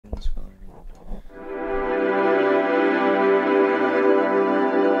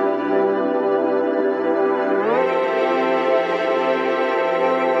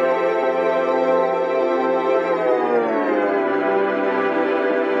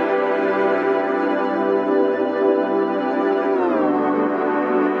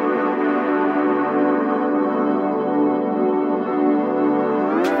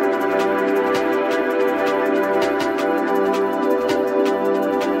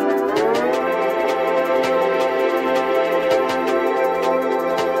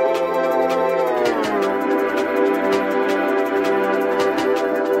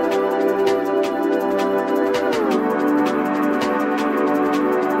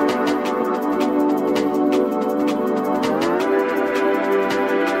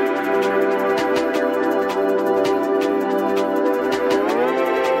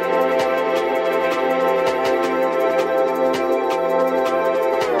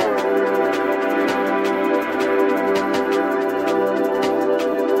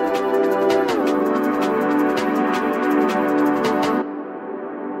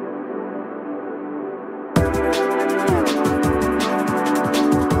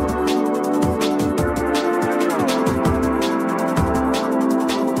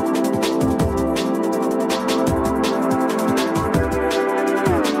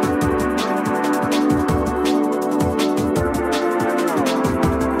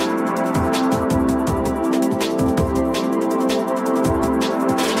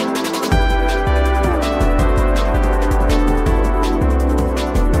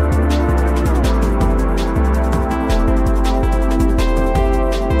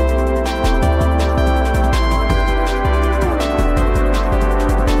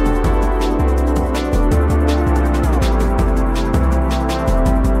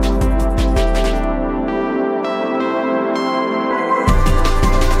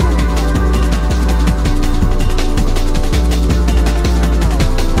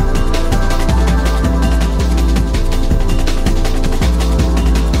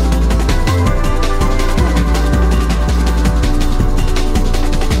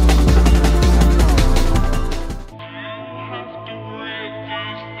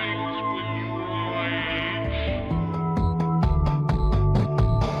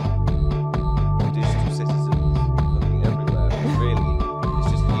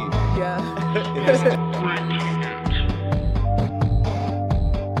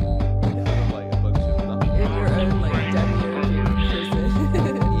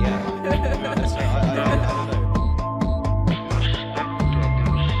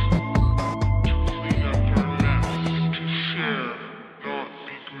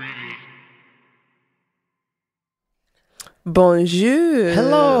Bonjour.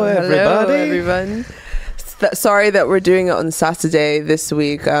 Hello, everybody. Hello, everyone. Sorry that we're doing it on Saturday this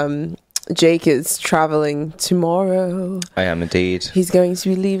week. Jake is traveling tomorrow. I am indeed. He's going to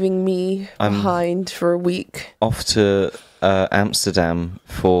be leaving me behind for a week. Off to Amsterdam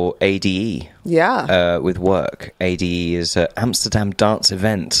for ADE. Yeah. With work. ADE is an Amsterdam dance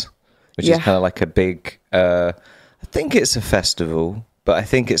event, which is kind of like a big... I think it's a festival, but I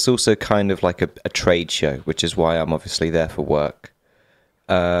think it's also kind of like a trade show, which is why I'm obviously there for work.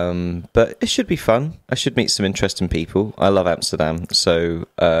 But it should be fun. I should meet some interesting people. I love Amsterdam, so...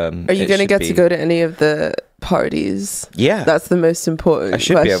 Are you going to get to go to any of the parties? Yeah. That's the most important I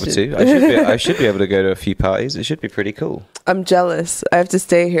should question. be able to. I should be able to go to a few parties. It should be pretty cool. I'm jealous. I have to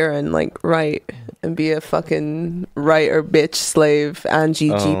stay here and write and be a fucking writer bitch slave Angie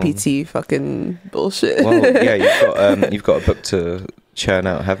GPT fucking bullshit. Well, yeah, you've got a book to churn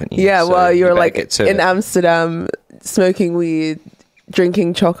out, haven't you? Yeah, so well, you're in Amsterdam smoking weed,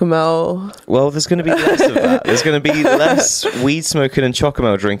 drinking chocomel. Well, there's going to be less of that. There's going to be less weed smoking and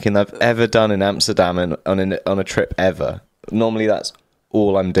chocomel drinking than I've ever done in Amsterdam and on a trip ever. Normally, that's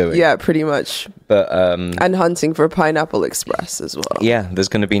all I'm doing. Yeah, pretty much. But and hunting for Pineapple Express as well. Yeah, there's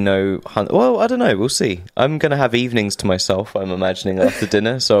going to be no hunt. Well, I don't know. We'll see. I'm going to have evenings to myself, I'm imagining, after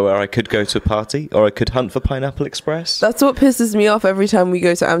dinner. So I could go to a party or I could hunt for Pineapple Express. That's what pisses me off every time we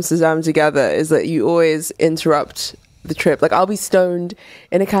go to Amsterdam together, is that you always interrupt the trip. I'll be stoned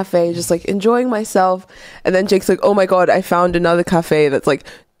in a cafe just enjoying myself, and then Jake's like, oh my god, I found another cafe that's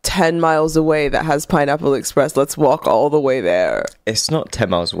 10 miles away that has Pineapple Express, let's walk all the way there. It's not 10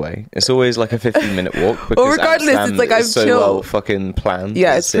 miles away. It's always a 15-minute walk, because well, regardless, Amsterdam I'm is so chill. well fucking planned.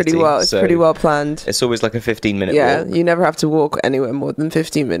 Yeah, it's pretty well planned. It's always a 15-minute walk. Yeah, you never have to walk anywhere more than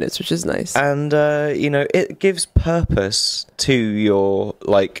 15 minutes, which is nice. And it gives purpose to your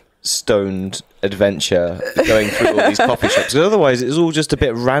stoned adventure going through all these coffee shops, because otherwise it's all just a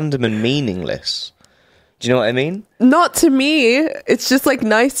bit random and meaningless. Do you know what I mean? Not to me. It's just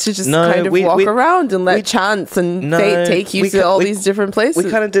nice to just walk around and let chance and fate take you to all these different places. We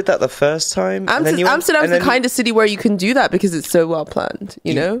kind of did that the first time. Amsterdam's the kind of city where you can do that because it's so well planned,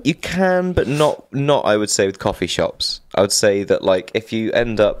 you know? You can, but not I would say with coffee shops. I would say that if you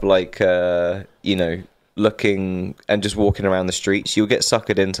end up looking and just walking around the streets, you'll get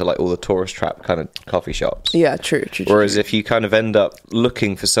suckered into all the tourist trap kind of coffee shops. Yeah, true. Whereas if you kind of end up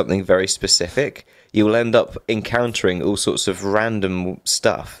looking for something very specific, you will end up encountering all sorts of random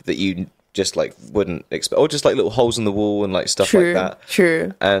stuff that you just wouldn't expect, or just little holes in the wall and stuff like that.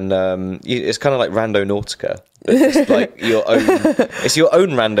 True. And it's kind of like Rando Nautica. It's your own. It's your own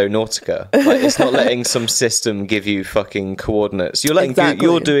Rando Nautica. It's not letting some system give you fucking coordinates. You're letting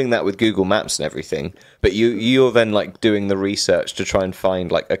you're doing that with Google Maps and everything, but you're then doing the research to try and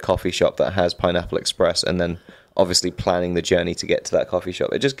find a coffee shop that has Pineapple Express, and then obviously planning the journey to get to that coffee shop.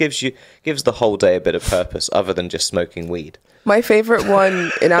 It just gives the whole day a bit of purpose other than just smoking weed. My favorite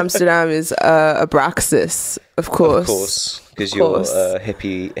one in Amsterdam is Abraxas, of course. Of course, because you're a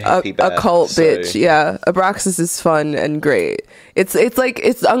hippie bear, a cult bitch. Yeah, Abraxas is fun and great. It's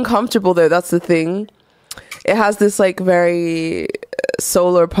uncomfortable though. That's the thing. It has this very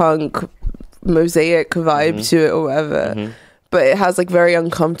solar punk mosaic vibe to it or whatever. Mm-hmm. But it has very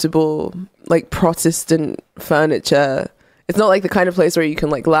uncomfortable Protestant furniture. It's not the kind of place where you can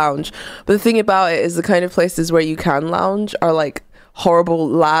lounge. But the thing about it is the kind of places where you can lounge are horrible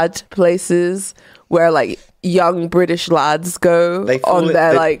lad places where young British lads go on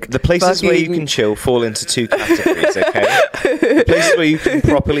their the places where you can chill fall into two categories. Okay, the places where you can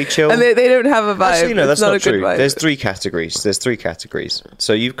properly chill, and they don't have a vibe. Actually, no, that's not true. There's three categories.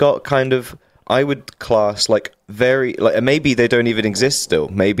 So you've got kind of, I would class very maybe they don't even exist still.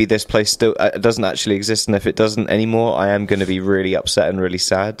 Maybe this place still doesn't actually exist, and if it doesn't anymore, I am going to be really upset and really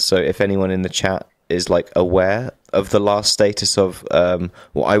sad. So if anyone in the chat is aware of the last status of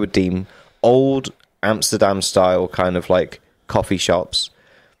what I would deem old Amsterdam style kind of coffee shops,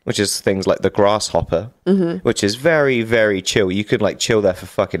 which is things like the Grasshopper, which is very, very chill. You could chill there for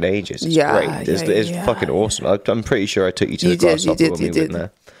fucking ages. It's great. It's fucking awesome. I'm pretty sure I took you to the Grasshopper when we went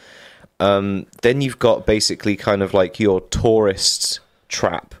there. Then you've got basically kind of your tourist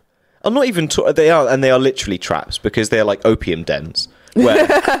trap. Or not even they are literally traps, because they're opium dens. where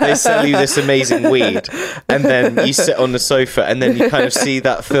they sell you this amazing weed, and then you sit on the sofa, and then you kind of see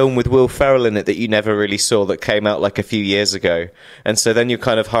that film with Will Ferrell in it that you never really saw, that came out like a few years ago. And so then you're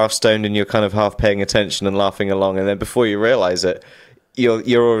kind of half stoned and you're kind of half paying attention and laughing along, and then before you realize it,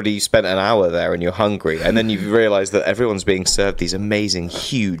 you're already spent an hour there and you're hungry, and then you realize that everyone's being served these amazing,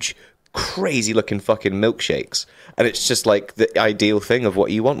 huge, crazy looking fucking milkshakes, and it's just like the ideal thing of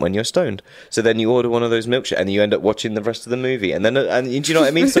what you want when you're stoned. So then you order one of those milkshakes and you end up watching the rest of the movie, and do you know what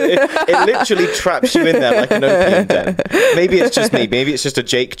I mean? So it literally traps you in there like an opium den. Maybe it's just me, maybe it's just a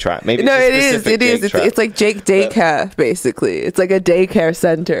Jake trap, maybe no, it's it's like Jake daycare, basically. It's like a daycare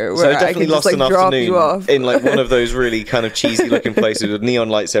center where so I definitely lost just, an like, drop you afternoon off in like one of those really kind of cheesy looking places with neon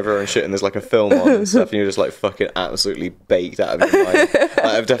lights everywhere and shit, and there's like a film on and stuff, and you're just like fucking absolutely baked out of your mind.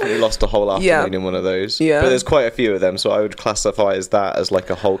 I've definitely lost a whole afternoon in one of those. But there's quite a few of them, so I would classify as that as like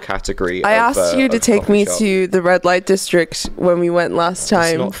a whole category. I asked you to take me to the red light district when we went last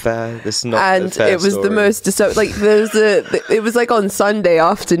time. It's not fair. This is not and a fair it was story. the most it was like on Sunday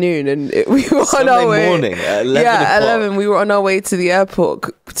afternoon, and we were Sunday on our way morning at 11 o'clock. 11. We were on our way to the airport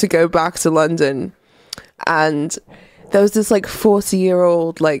to go back to London, and there was this like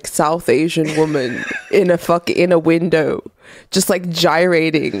 40-year-old like South Asian woman in a window, just like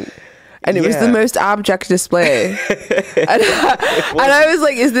gyrating. And it was the most abject display. and I was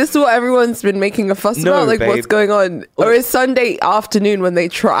like, is this what everyone's been making a fuss about? Like, babe, what's going on? Or is Sunday afternoon when they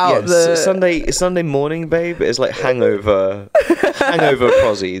try out the... Sunday morning, babe, is like hangover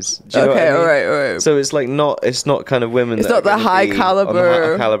prozzies. Do you know what I mean? All right. So it's like it's not kind of women it's that not the high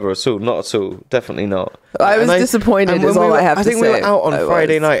caliber. High caliber at all. Not at all. Definitely not. I was disappointed is all I have to say. I think we were out on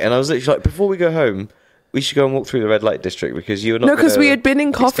Friday night, and I was literally like, before we go home, we should go and walk through the red light district, because you were not. No, because we had been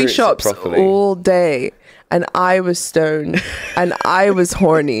in coffee shops all day, and I was stoned, and I was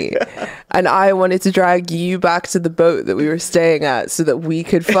horny, and I wanted to drag you back to the boat that we were staying at so that we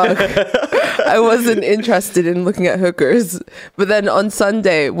could fuck. I wasn't interested in looking at hookers. But then on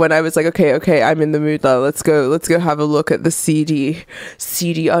Sunday, when I was like, okay, I'm in the mood now. Let's go have a look at the seedy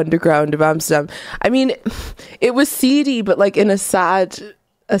underground of Amsterdam. I mean, it was seedy, but like in a sad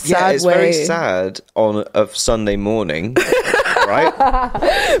it's way. Very sad on a Sunday morning, right?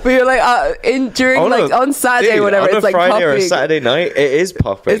 But you're like on Saturday, dude, whatever. On it's a like Friday popping. or a Saturday night, it is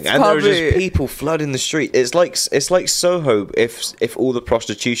popping, It's and popping. there are just people flooding the street. It's like Soho. If all the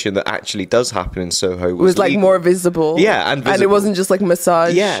prostitution that actually does happen in Soho was like legal. more visible, and it wasn't just like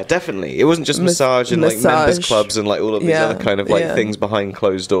massage. Yeah, definitely. It wasn't just massage and like members clubs and like all of these other kind of like things behind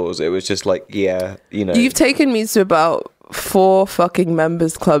closed doors. It was just like You've taken me to about 4 fucking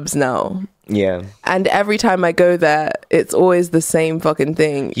members clubs now. Yeah. And every time I go there, it's always the same fucking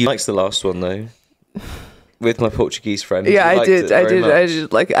thing. You liked the last one though. With my Portuguese friend. Yeah, I did.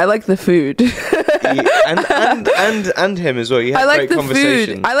 Like, I like the food. and him as well. You had great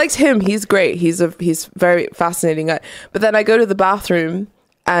conversation. Food. I liked him. He's great. He's very fascinating guy. But then I go to the bathroom,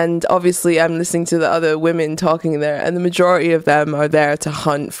 and obviously I'm listening to the other women talking there, and the majority of them are there to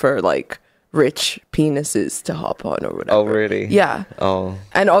hunt for like rich penises to hop on or whatever. Oh, really? Yeah. Oh.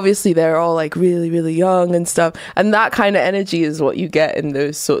 And obviously they're all like really, really young and stuff. And that kind of energy is what you get in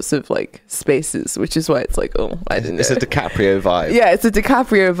those sorts of like spaces, which is why it's like, I didn't know. It's a DiCaprio vibe. Yeah, it's a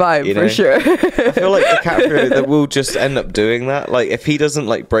DiCaprio vibe for sure. I feel like DiCaprio that will just end up doing that. Like, if he doesn't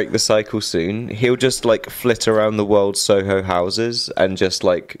like break the cycle soon, he'll just like flit around the world's Soho houses and just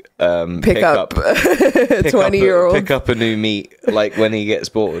like pick up 20-year-old. Pick up a new meat like when he gets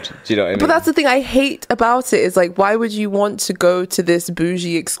bored. Do you know what I mean? But that's the thing I hate about it, is like, why would you want to go to this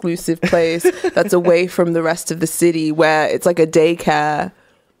bougie exclusive place that's away from the rest of the city, where it's like a daycare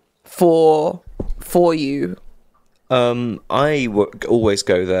for you? I always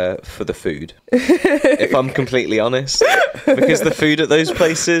go there for the food, if I'm completely honest, because the food at those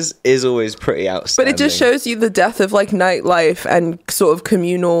places is always pretty outstanding. But it just shows you the death of like nightlife and sort of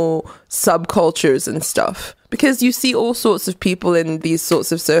communal subcultures and stuff, because you see all sorts of people in these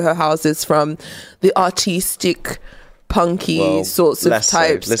sorts of Soho houses, from the artistic, punky sorts of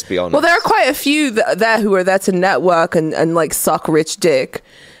types. So, let's be honest. Well, there are quite a few there who are there to network and like suck rich dick.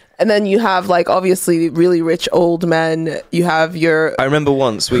 And then you have like obviously really rich old men. You have your I remember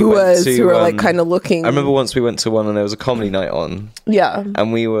once we went to who are like kind of looking. I remember once we went to one and there was a comedy night on. Yeah.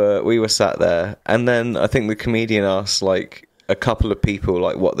 And we were sat there, and then I think the comedian asked like a couple of people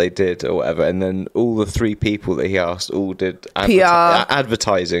like what they did or whatever, and then all the 3 people that he asked all did PR,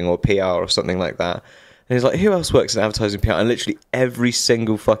 advertising or PR or something like that. And he's like, who else works in advertising PR? And literally every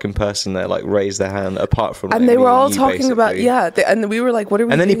single fucking person there like raised their hand, apart from and like, they were me all and you, talking about basically. and we were like, what are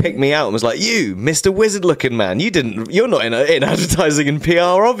we And then he doing? picked me out and was like, you, Mr. Wizard looking man, you're not in advertising and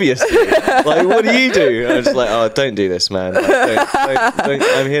PR, obviously. Like, what do you do? And I was just like, oh, don't do this, man. Like, don't,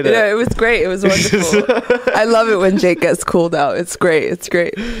 I'm here to... It was great. It was wonderful. I love it when Jake gets called out. It's great.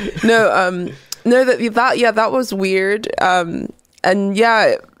 No, that was weird. And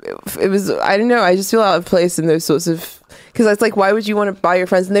yeah, it was, I don't know, I just feel out of place in those sorts of, because it's like, why would you want to buy your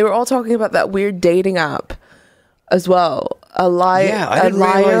friends? And they were all talking about that weird dating app as well. I didn't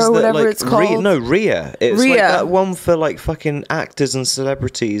realize or whatever that, like, it's called. Rhea. It's Rhea. like that one for like fucking actors and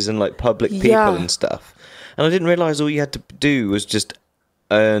celebrities and like public people and stuff. And I didn't realize all you had to do was just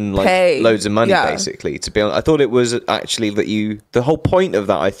earn like Pay. loads of money, basically. To be honest, I thought it was actually that the whole point of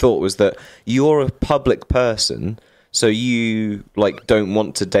that, I thought, was that you're a public person, so you like don't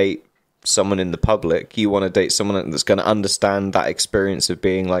want to date someone in the public. You want to date someone that's going to understand that experience of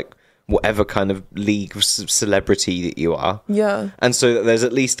being like whatever kind of league of celebrity that you are. Yeah. And so that there's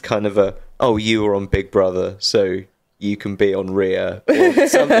at least kind of you were on Big Brother, so you can be on Rhea or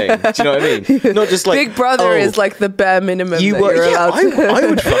something. Do you know what I mean? Not just like Big Brother is like the bare minimum you're allowed to. I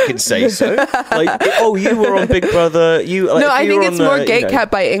would fucking say so. Like, you were on Big Brother. No, I think it's more gate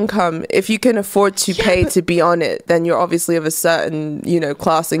capped by income. If you can afford to pay to be on it, then you're obviously of a certain,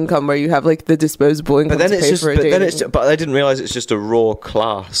 class income where you have like the disposable income. But I didn't realize it's just a raw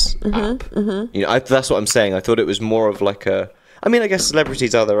class app. Mm-hmm. That's what I'm saying. I thought it was more of like I guess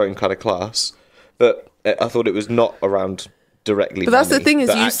celebrities are their own kind of class, but I thought it was not around directly. But that's the thing, is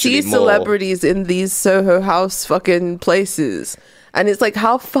you see celebrities in these Soho House fucking places, and it's like,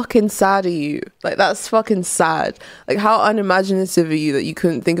 how fucking sad are you? Like, that's fucking sad. Like, how unimaginative are you that you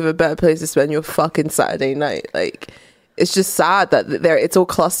couldn't think of a better place to spend your fucking Saturday night? Like, it's just sad that it's all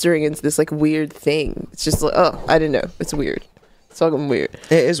clustering into this like weird thing. It's just like, I don't know, it's weird. It's fucking weird.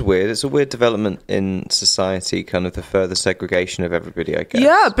 It is weird. It's a weird development in society, kind of the further segregation of everybody, I guess.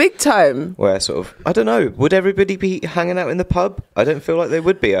 Yeah, big time. Where sort of, I don't know, would everybody be hanging out in the pub? I don't feel like they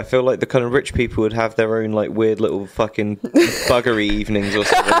would be. I feel like the kind of rich people would have their own like weird little fucking buggery evenings or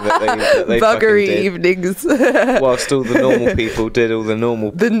something that they buggery did. Evenings. Whilst all the normal people did all the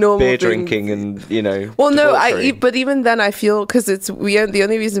normal beer things. drinking and, Well, no, debauchery. but even then I feel, because the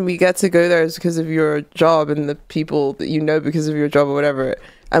only reason we get to go there is because of your job and the people that because of your job or whatever,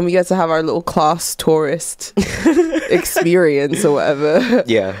 and we get to have our little class tourist experience or whatever.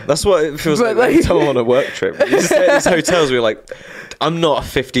 Yeah, that's what it feels like when you come on a work trip. You just stay at these hotels where you're like, I'm not a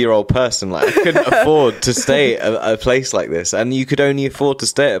 50-year-old person. Like, I couldn't afford to stay at a place like this, and you could only afford to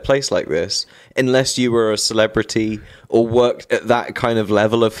stay at a place like this unless you were a celebrity or worked at that kind of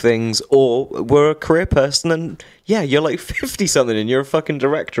level of things, or were a career person, and you're like 50 something and you're a fucking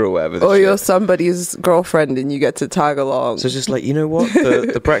director or whatever. Or you're somebody's girlfriend and you get to tag along. So just like, you know what,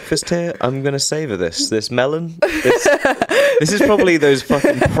 the breakfast here, I'm gonna savor this melon. This is probably those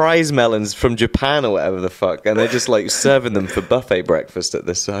fucking prize melons from Japan or whatever the fuck, and they're just like serving them for buffet breakfast at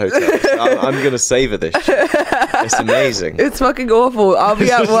this hotel. So I'm gonna savor this shit. It's amazing. It's fucking awful. I'll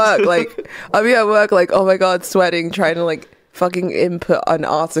be at work like, oh my god, sweating, trying to like fucking input an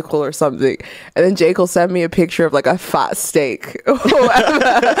article or something, and then Jake will send me a picture of like a fat steak or whatever,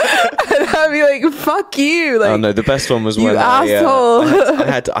 and I'll be like, fuck you. Like, oh no, the best one was you when asshole.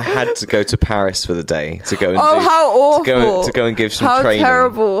 I had to go to Paris for the day to go and how awful, to go and give some how training.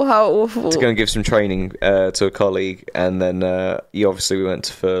 Terrible, how awful. To go and give some training to a colleague, and then we went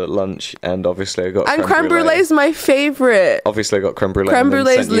for lunch, and obviously I got creme brulee is my favorite. Obviously I got creme brulee. Creme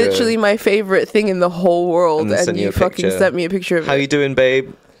brulee is literally my favorite thing in the whole world, and you fucking sent me a picture of How you doing,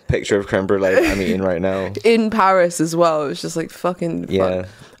 babe? Picture of creme brulee that I'm eating right now. In Paris as well. It was just like fucking fun. Yeah.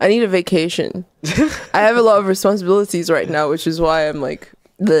 I need a vacation. I have a lot of responsibilities right now, which is why I'm like,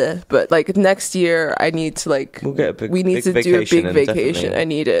 bleh. But like next year I need to like, we need to do a big vacation. I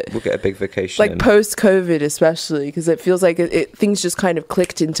need it. We'll get a big vacation. Like post-COVID especially, because it feels like things just kind of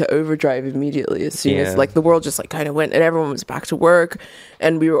clicked into overdrive immediately as soon as like the world just like kind of went and everyone was back to work,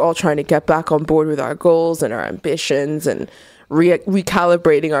 and we were all trying to get back on board with our goals and our ambitions and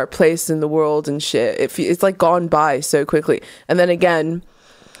recalibrating our place in the world and shit. It's like gone by so quickly. And then again,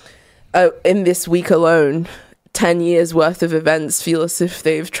 in this week alone, 10 years worth of events feel as if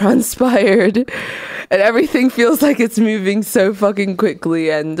they've transpired, and everything feels like it's moving so fucking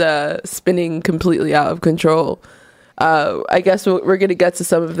quickly and spinning completely out of control. I guess we're going to get to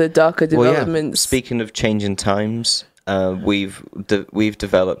some of the darker developments. Speaking of changing times, we've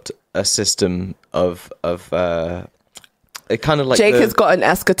developed a system of kind of like Jake has got an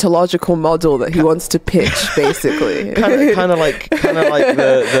eschatological model that he wants to pitch, basically. kind of like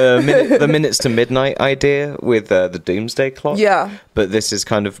the minutes to midnight idea with the doomsday clock. Yeah. But this is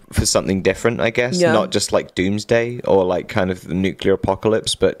kind of for something different, I guess. Yeah. Not just like doomsday or like kind of the nuclear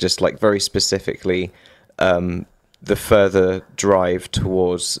apocalypse, but just like very specifically the further drive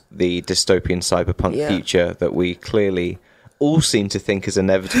towards the dystopian cyberpunk future that we clearly all seem to think is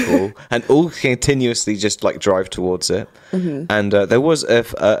inevitable and all continuously just like drive towards it. And there was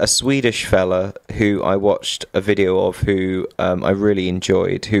a Swedish fella who I watched a video of who I really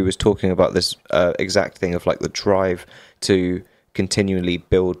enjoyed, who was talking about this exact thing of like the drive to continually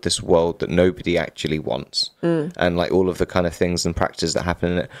build this world that nobody actually wants, and like all of the kind of things and practices that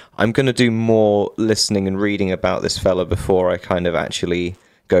happen in it. I'm going to do more listening and reading about this fella before I kind of actually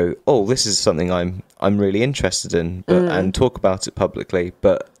go, oh, this is something I'm really interested in, and talk about it publicly.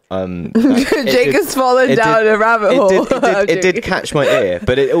 But Jake has fallen down a rabbit hole. It did catch my ear,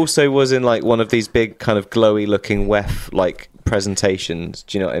 but it also was in like one of these big kind of glowy looking WEF like presentations.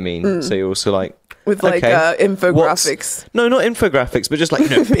 Do you know what I mean? So you're also like, with like infographics. No, not infographics, but just like,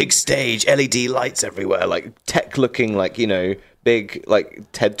 big stage, LED lights everywhere, like tech looking, like, big like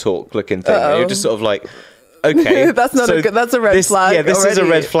TED Talk looking thing. And you're just sort of like, okay, that's a red flag. Yeah, this already. is a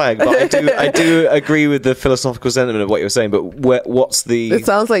red flag. But I do agree with the philosophical sentiment of what you're saying. But what's the? It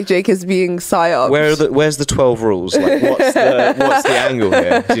sounds like Jake is being psyoped. Where's the 12 rules? Like, what's the angle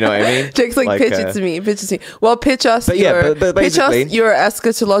here? Do you know what I mean? Jake's like pitch it to me. Well, pitch us. But pitch us your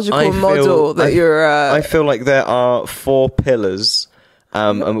eschatological model that you're. I feel like there are 4 pillars,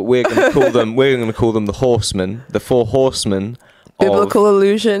 and we're going to call them the Horsemen, the 4 Horsemen. Biblical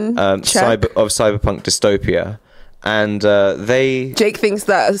illusion of cyberpunk dystopia, and Jake thinks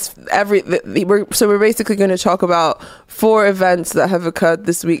that we're basically going to talk about 4 events that have occurred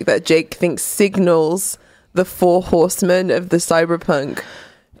this week that Jake thinks signals the 4 horsemen of the cyberpunk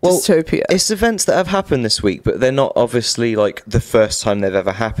dystopia. It's events that have happened this week, but they're not obviously like the first time they've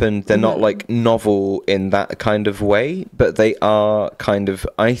ever happened. They're not like novel in that kind of way, but they are kind of,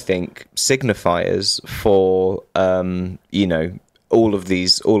 I think, signifiers for all of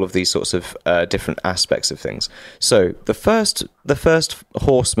these sorts of different aspects of things. So the first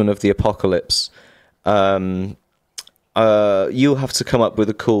horseman of the apocalypse, you'll have to come up with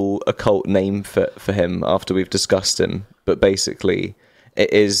a cool occult name for him after we've discussed him. But basically,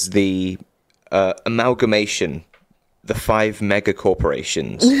 it is the amalgamation, the 5 mega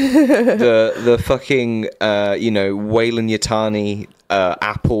corporations, the fucking Wayland Yutani,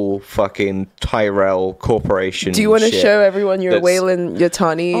 Apple, fucking Tyrell Corporation. Do you want to show everyone your Wayland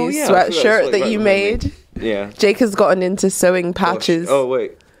Yutani sweatshirt that you made? Yeah. Jake has gotten into sewing patches. Oh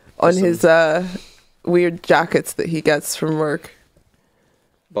wait. On his weird jackets that he gets from work.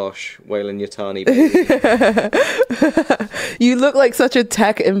 Bosh, Wayland Yutani, baby. You look like such a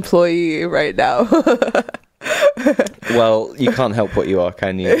tech employee right now. Well, you can't help what you are,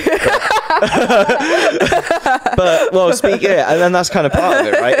 can you? But and then that's kind of part of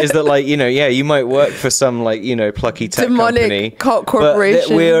it, right? Is that like, you might work for some like, plucky tech company, cult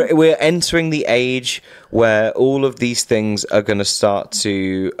corporation. But we're entering the age where all of these things are going to start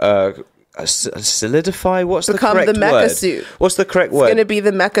to solidify. What's the correct the mecha word? Suit. What's the correct word? It's going to be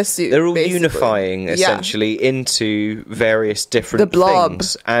the mecha suit. They're all basically unifying essentially into various different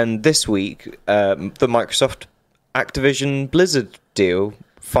things. And this week, the Microsoft Activision Blizzard deal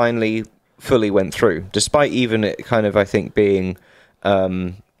finally fully went through, despite even it kind of, I think, being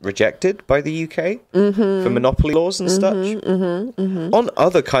rejected by the UK for monopoly laws and such. On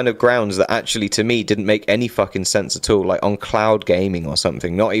other kind of grounds that actually, to me, didn't make any fucking sense at all, like on cloud gaming or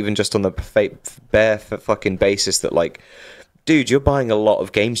something, not even just on the bare fucking basis that, like, dude, you're buying a lot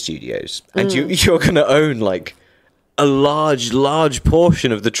of game studios, and you're going to own, like, a large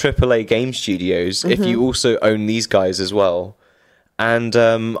portion of the AAA game studios if you also own these guys as well. And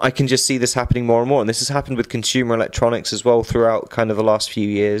I can just see this happening more and more. And this has happened with consumer electronics as well throughout kind of the last few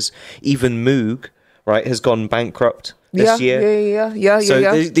years. Even Moog, right, has gone bankrupt this year.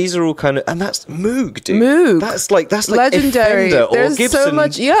 So these are all kind of... And that's Moog, dude. Moog. That's like legendary. If Fender or There's Gibson so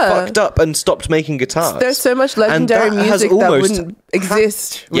much, fucked up and stopped making guitars. There's so much legendary music that wouldn't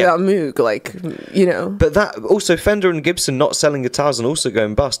exist without Moog, like, But that also, Fender and Gibson not selling guitars and also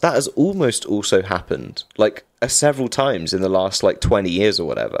going bust, that has almost also happened, like, several times in the last, like, 20 years or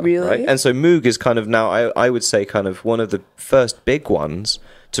whatever. Really? Right? And so Moog is kind of now, I would say, kind of one of the first big ones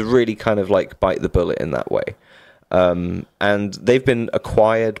to really kind of, like, bite the bullet in that way. And they've been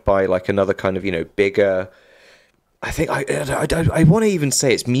acquired by, like, another kind of, bigger... I think I want to even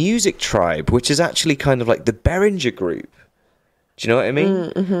say it's Music Tribe, which is actually kind of like the Behringer Group. Do you know what I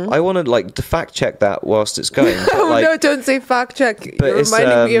mean? I want to like to fact check that whilst it's going. But, Oh like, no, don't say fact check. but You're it's,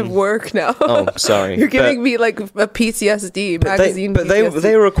 reminding me of work now. Oh, sorry. You're giving me like a PTSD magazine. But PTSD.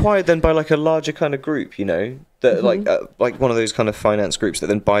 they were acquired then by like a larger kind of group, you know, that like one of those kind of finance groups that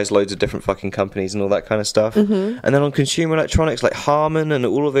then buys loads of different fucking companies and all that kind of stuff. And then on consumer electronics, like Harman and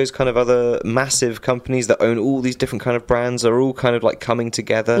all of those kind of other massive companies that own all these different kind of brands are all kind of like coming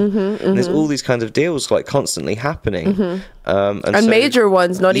together. And there's all these kinds of deals like constantly happening. And so, major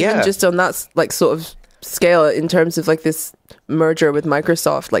ones, not yeah. even just on that like sort of scale in terms of like this merger with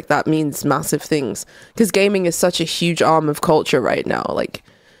Microsoft. Like that means massive things because gaming is such a huge arm of culture right now. Like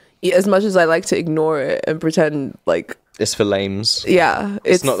as much as I like to ignore it and pretend like it's for lames. Yeah,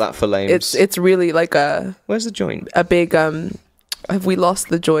 it's not that for lames. It's really like where's the joint? A big have we lost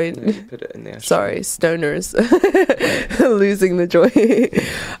the joint? Yeah, put it in there. Sorry, stoners losing the joy.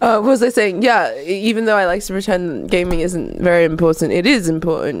 What was I saying? Yeah, even though I like to pretend gaming isn't very important, it is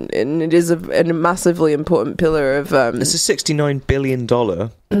important, and it is a massively important pillar of. It's a $69 billion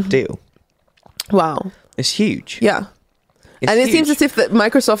deal. Wow, it's huge. Yeah, it's and it huge. seems as if that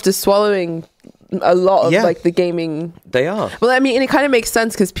Microsoft is swallowing a lot of like the gaming. They are. Well, I mean, and it kind of makes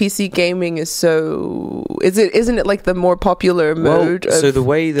sense because PC gaming is so. Isn't it like the more popular mode of so the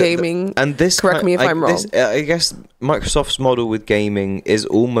way that gaming? And this, correct me if I'm wrong. I guess Microsoft's model with gaming is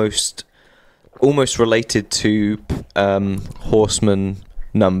almost related to Horsemen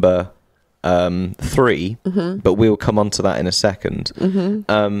number 3, but we'll come on to that in a second.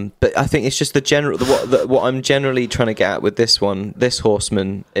 But I think it's just the general. What I'm generally trying to get at with this one, this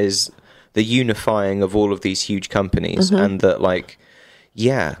Horseman, is the unifying of all of these huge companies, and that like,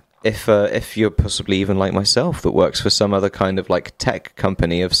 yeah, if you're possibly even like myself that works for some other kind of like tech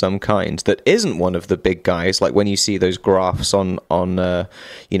company of some kind that isn't one of the big guys, like when you see those graphs on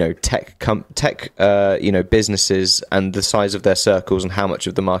you know, tech you know, businesses and the size of their circles and how much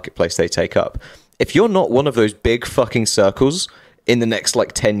of the marketplace they take up, if you're not one of those big fucking circles in the next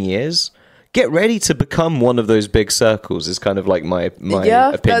like 10 years, get ready to become one of those big circles is kind of like my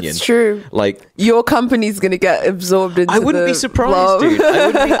opinion. That's true. Like your company's gonna get absorbed into. I wouldn't be surprised, dude.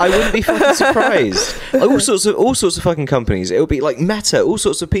 I wouldn't be fucking surprised. Like, all sorts of fucking companies. It'll be like Meta. All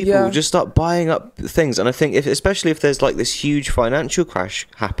sorts of people will just start buying up things. And I think especially if there's like this huge financial crash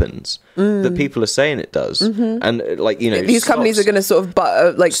happens, that people are saying it does, and like, you know, these companies are going to sort of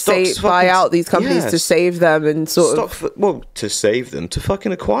buy out these companies to save them and to save them, to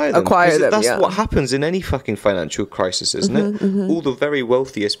fucking acquire them. That's what happens in any fucking financial crisis, isn't it? All the very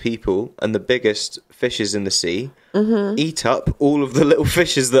wealthiest people and the biggest fishes in the sea eat up all of the little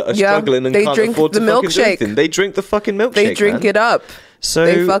fishes that are struggling and can't afford to fucking do anything. They drink the fucking milkshake. They drink it up. So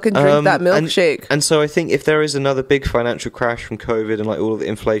they fucking drink that milkshake. And so I think if there is another big financial crash from COVID and like all of the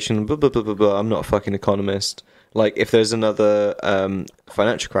inflation, blah blah blah blah blah. I'm not a fucking economist. Like if there's another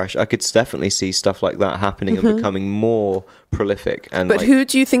financial crash, I could definitely see stuff like that happening and becoming more prolific. But who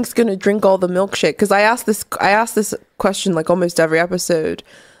do you think's going to drink all the milkshake? Because I ask this question like almost every episode.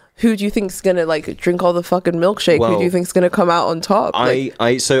 Who do you think's going to like drink all the fucking milkshake? Who do you think's going to come out on top?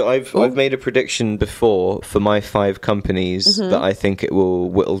 I've made a prediction before for my 5 companies that I think it will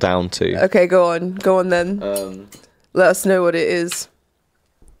whittle down to. Okay, go on then. Let us know what it is.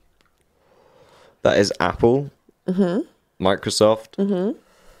 That is Apple, Microsoft,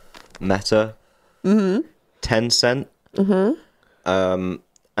 Meta, Tencent,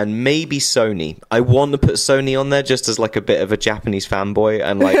 and maybe Sony. I want to put Sony on there just as like a bit of a Japanese fanboy,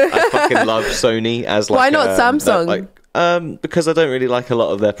 and like I fucking love Sony as like. Why not Samsung? Because I don't really like a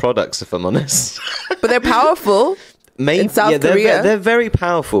lot of their products, if I'm honest. But they're powerful. Maybe, in South Korea. They're very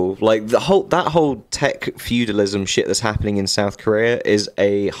powerful. Like that whole tech feudalism shit that's happening in South Korea is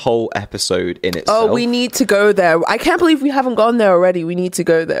a whole episode in itself. Oh, we need to go there. I can't believe we haven't gone there already. We need to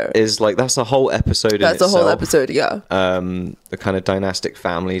go there. That's a whole episode in itself. That's a whole episode, yeah. The kind of dynastic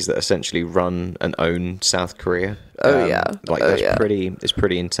families that essentially run and own South Korea. It's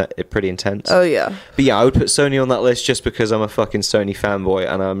pretty intense. Oh yeah. But yeah, I would put Sony on that list just because I'm a fucking Sony fanboy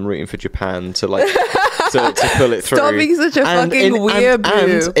and I'm rooting for Japan to like to pull it through. Stop being such a fucking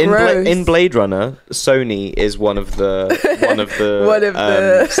weeaboo. In Blade Runner, Sony is one of the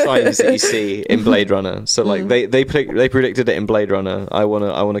signs that you see in Blade Runner. So like they predicted it in Blade Runner. I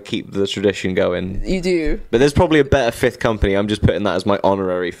wanna keep the tradition going. You do. But there's probably a better 5th company. I'm just putting that as my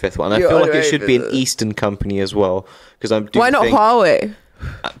honorary 5th one. I feel like it should be an Eastern company as well. Because Why not Huawei?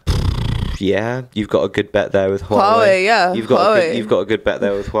 Yeah, you've got a good bet there with Huawei. Yeah, you've got a good bet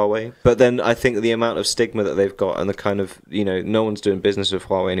there with Huawei. But then I think the amount of stigma that they've got and the kind of, no one's doing business with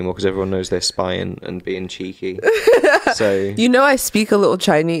Huawei anymore because everyone knows they're spying and being cheeky. So I speak a little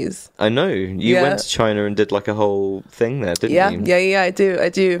Chinese. I know you went to China and did like a whole thing there, didn't you? Yeah, I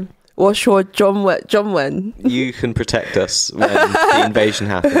do. 我说中文. You can protect us when the invasion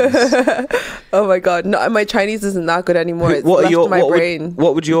happens. Oh my god, no, my Chinese isn't that good anymore. It's left in my brain.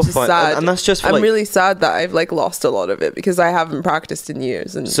 What would your find? And that's just for I'm really sad that I've like lost a lot of it because I haven't practiced in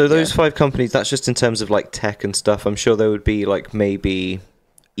years. And so those 5 companies, that's just in terms of like tech and stuff. I'm sure there would be like maybe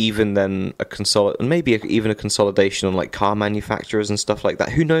even then a consolidation on like car manufacturers and stuff like that.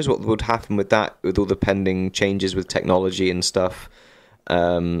 Who knows what would happen with that, with all the pending changes with technology and stuff.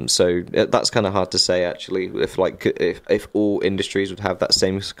 So that's kind of hard to say actually, if all industries would have that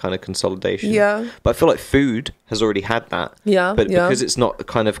same kind of consolidation. Yeah, but I feel like food has already had that. But because it's not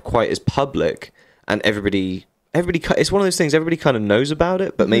kind of quite as public, and everybody, it's one of those things everybody kind of knows about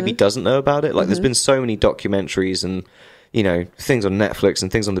it, but maybe doesn't know about it. Like there's been so many documentaries and things on Netflix and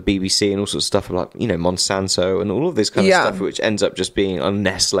things on the BBC and all sorts of stuff about Monsanto and all of this kind of stuff, which ends up just being on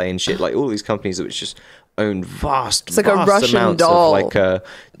Nestle and shit, like all these companies that which just own vast a Russian amounts doll. of like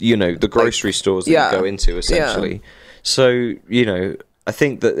the grocery stores that you go into essentially. So I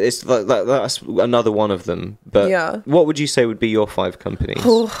think that it's like that's another one of them. But what would you say would be your 5 companies?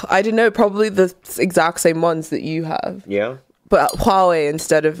 I don't know, probably the exact same ones that you have. Yeah, but Huawei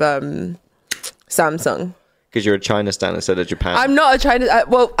instead of Samsung. Because you're a China stan instead of Japan. I'm not a China.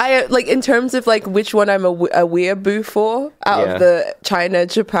 I like in terms of like which one I'm a weeaboo for out of the China,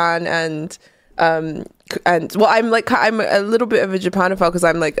 Japan, and well, I'm a little bit of a Japanophile because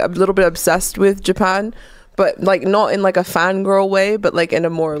I'm like a little bit obsessed with Japan, but like not in like a fangirl way, but like in a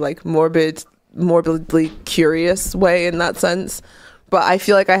more like morbidly curious way in that sense. But I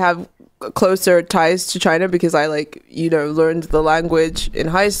feel like I have closer ties to China because I like learned the language in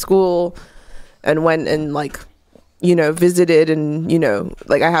high school and went and like visited and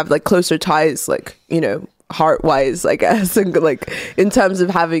like I have like closer ties like heart wise I guess, and like in terms of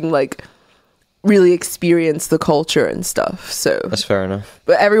having like really experience the culture and stuff. So that's fair enough.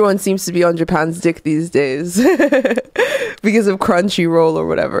 But everyone seems to be on Japan's dick these days because of Crunchyroll or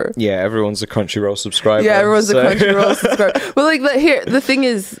whatever. Yeah, everyone's a Crunchyroll subscriber. Yeah, everyone's a Crunchyroll subscriber. Well, like the thing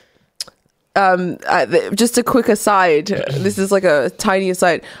is, just a quick aside. This is like a tiny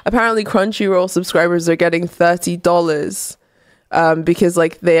aside. Apparently, Crunchyroll subscribers are getting $30 because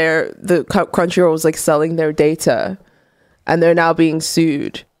like the Crunchyroll is like selling their data, and they're now being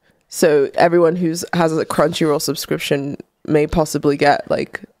sued. So everyone has a Crunchyroll subscription may possibly get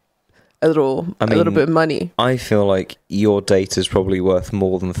like a little bit of money. I feel like your data is probably worth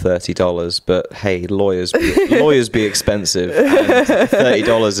more than $30, but hey, lawyers be expensive, and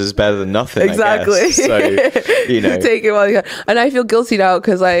 $30 is better than nothing. Exactly. I guess. So take it while you can. And I feel guilty now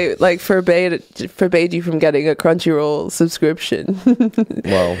because I like forbade you from getting a Crunchyroll subscription.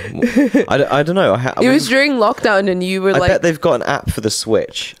 Well, I don't know. It was during lockdown, and you were I like, bet they've got an app for the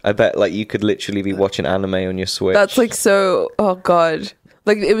Switch. I bet like you could literally be watching anime on your Switch. That's like so. Oh god.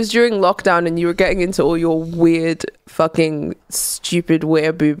 Like, it was during lockdown and you were getting into all your weird, fucking, stupid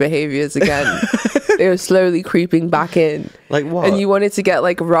weeaboo behaviors again. They were slowly creeping back in. Like what? And you wanted to get,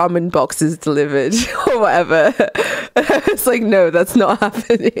 like, ramen boxes delivered or whatever. It's like, no, that's not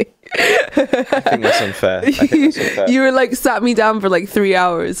happening. I think that's unfair. You were, like, sat me down for, like, 3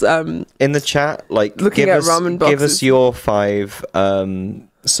 hours. In the chat, like, looking at ramen boxes. Give us your 5...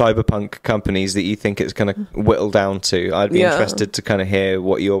 Cyberpunk companies that you think it's going to whittle down to. I'd be interested to kind of hear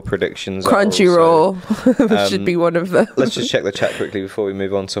what your predictions are. Crunchyroll should be one of them. Let's just check the chat quickly before we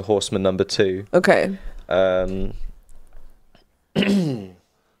move on to Horseman number 2. Okay.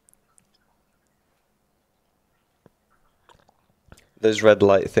 Those red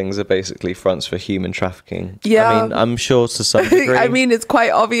light things are basically fronts for human trafficking. Yeah. I mean, I'm sure to some degree. I mean, it's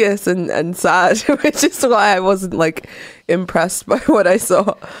quite obvious and sad, which is why I wasn't, like, impressed by what I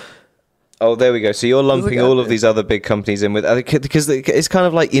saw. Oh, there we go. So you're lumping all of these other big companies in with... Because it's kind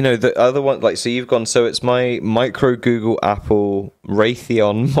of like, the other one... Like, so you've gone... So it's my Micro, Google, Apple,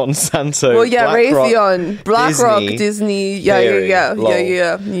 Raytheon, Monsanto, well, yeah, BlackRock, Raytheon, BlackRock, Disney.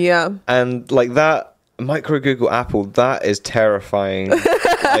 Yeah. And, like, that... Micro, Google, Apple, that is terrifying.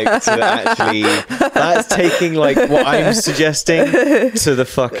 Like, to actually, that's taking like what I'm suggesting to the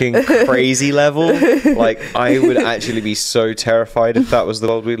fucking crazy level. Like, I would actually be so terrified if that was the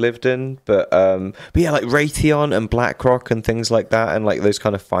world we lived in. But yeah, like Raytheon and BlackRock and things like that, and like those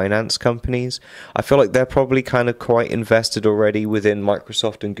kind of finance companies, I feel like they're probably kind of quite invested already within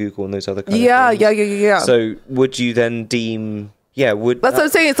Microsoft and Google and those other kind of things. Yeah. So would you then deem Yeah, would That's what I'm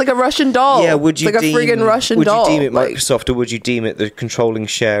saying. It's like a Russian doll. Yeah, would you it's like deem, a friggin' Russian doll? Would you deem it like, Microsoft, or would you deem it the controlling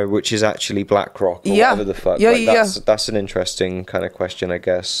share, which is actually BlackRock, or Yeah. whatever the fuck? Yeah, Like, yeah. That's an interesting kind of question, I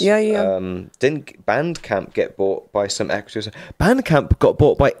guess. Yeah, yeah. Didn't Bandcamp get bought by some actors? Bandcamp got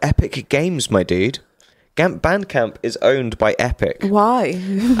bought by Epic Games, my dude. Bandcamp is owned by Epic. Why?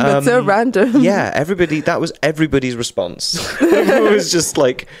 That's so random. Yeah, that was everybody's response. It was just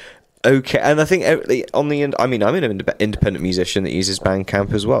like, okay. And I think I'm an independent musician that uses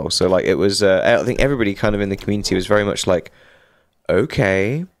Bandcamp as well. So like it was, I think everybody kind of in the community was very much like,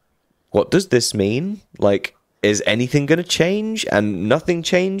 okay, what does this mean? Like, is anything going to change? And nothing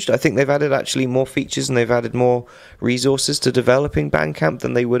changed. I think they've added actually more features and they've added more resources to developing Bandcamp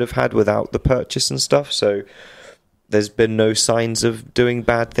than they would have had without the purchase and stuff. So there's been no signs of doing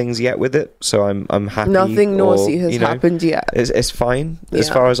bad things yet with it. So I'm happy. Nothing naughty has happened yet. It's fine as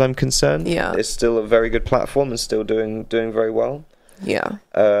far as I'm concerned. Yeah. It's still a very good platform and still doing very well. Yeah.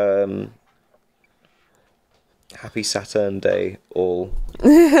 Happy Saturn Day, all.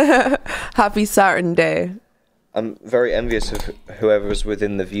 Happy Saturn Day. I'm very envious of whoever's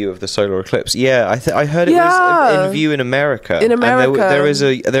within the view of the solar eclipse. Yeah, I heard it was in view in America. In America,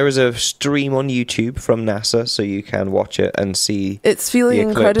 and there is a stream on YouTube from NASA, so you can watch it and see. It's feeling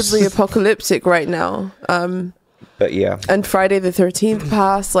incredibly apocalyptic right now. But yeah, and Friday the 13th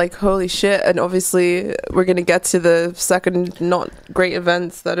passed. Like holy shit! And obviously, we're gonna get to the second not great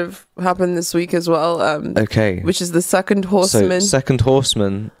events that have happened this week as well. Okay, which is the second Horsemen. So second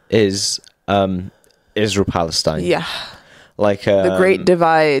Horseman is Israel Palestine. Yeah. Like the Great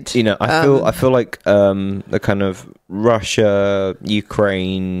Divide. You know, I feel like the kind of Russia,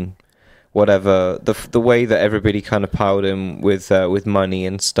 Ukraine, whatever, the way that everybody kind of piled in with money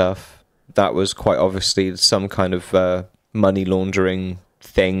and stuff, that was quite obviously some kind of money laundering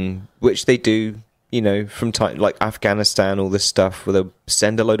thing, which they do, you know, from time like Afghanistan, all this stuff where they'll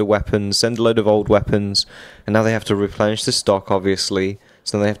send a load of weapons, send a load of old weapons, and now they have to replenish the stock, obviously.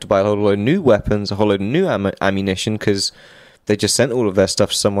 So they have to buy a whole load of new weapons, a whole load of new ammunition, because they just sent all of their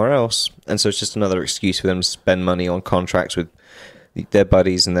stuff somewhere else. And so it's just another excuse for them to spend money on contracts with their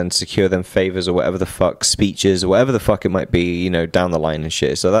buddies and then secure them favors or whatever the fuck, speeches or whatever the fuck it might be, you know, down the line and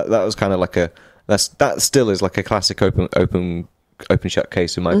shit. So that was kind of like that still is like a classic open shut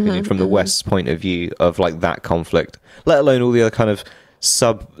case, in my opinion, from the West's point of view of like that conflict, let alone all the other kind of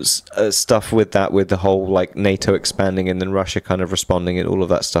stuff with that, with the whole like NATO expanding and then Russia kind of responding and all of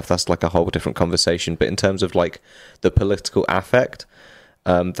that stuff. That's like a whole different conversation. But in terms of like the political affect,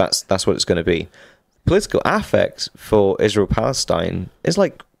 that's what it's going to be. Political affect for Israel Palestine is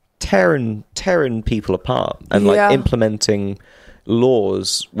like tearing people apart and like implementing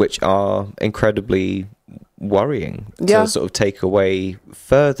laws which are incredibly worrying to sort of take away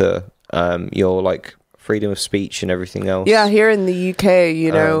further your like freedom of speech and everything else. Yeah, here in the UK,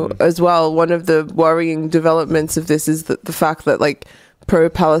 you know, as well, one of the worrying developments of this is that the fact that like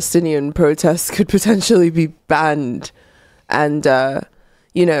pro-Palestinian protests could potentially be banned. And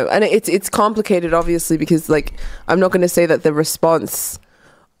you know, and it's complicated obviously, because like I'm not going to say that the response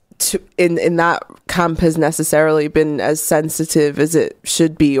to in that camp has necessarily been as sensitive as it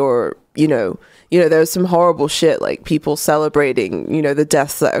should be, or you know there's some horrible shit, like people celebrating, you know, the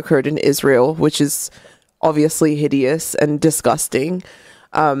deaths that occurred in Israel, which is obviously hideous and disgusting.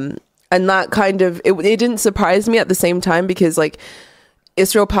 And that kind of, it didn't surprise me at the same time, because like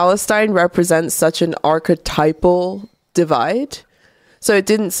Israel-Palestine represents such an archetypal divide. So it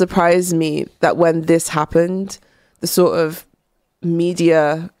didn't surprise me that when this happened, the sort of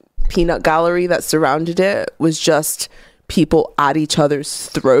media peanut gallery that surrounded it was just people at each other's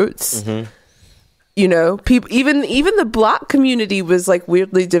throats. You know, people, even the black community was like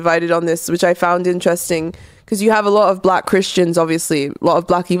weirdly divided on this, which I found interesting, because you have a lot of black Christians, obviously, a lot of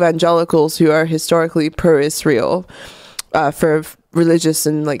black evangelicals who are historically pro-Israel for religious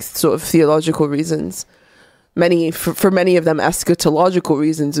and like sort of theological reasons. For many of them, eschatological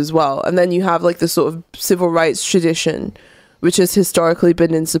reasons as well. And then you have like the sort of civil rights tradition, which has historically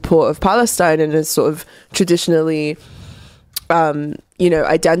been in support of Palestine and has sort of traditionally you know,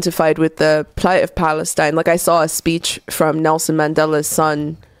 identified with the plight of Palestine. Like I saw a speech from Nelson Mandela's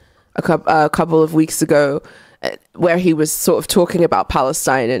son a couple of weeks ago, where he was sort of talking about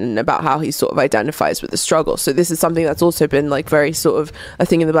Palestine and about how he sort of identifies with the struggle. So this is something that's also been like very sort of a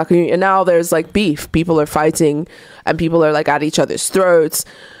thing in the black community. And now there's like beef. People are fighting and people are like at each other's throats.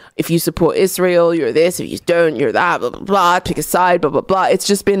 If you support Israel, you're this. If you don't, you're that. Blah, blah, blah. Pick a side, blah, blah, blah. It's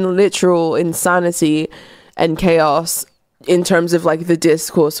just been literal insanity and chaos in terms of like the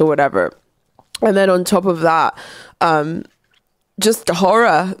discourse or whatever. And then on top of that, just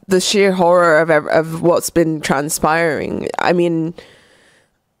horror, the sheer horror of what's been transpiring. I mean,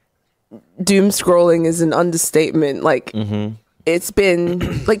 doom scrolling is an understatement. Like, it's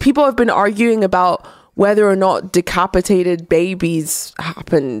been like people have been arguing about whether or not decapitated babies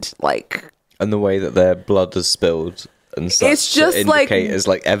happened, like, and the way that their blood is spilled and such, it's just as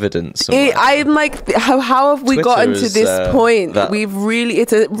like evidence. I'm like, how have we Twitter gotten to this point? that- We've really,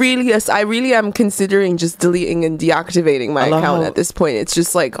 I really am considering just deleting and deactivating my account at this point. It's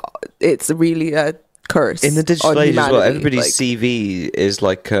just like, it's really a curse in the digital on age as well. humanity. Everybody's Like, CV is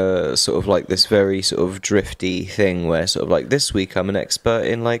like a sort of like this very sort of drifty thing where sort of like, this week I'm an expert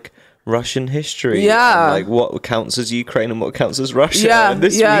in like Russian history, Yeah. and like what counts as Ukraine and what counts as Russia. yeah, and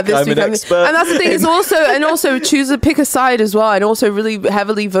this yeah, week this I'm week an expert. and that's the thing. Is also pick a side as well, and also really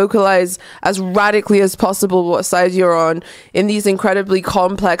heavily vocalize as radically as possible what side you're on in these incredibly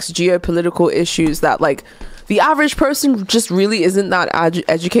complex geopolitical issues that like the average person just really isn't that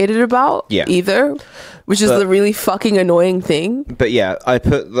educated about either, which is the really fucking annoying thing. But yeah, I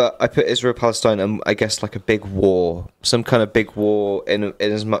put Israel Palestine and I guess like a big war, some kind of big war in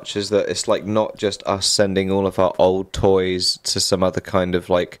as much as that it's like not just us sending all of our old toys to some other kind of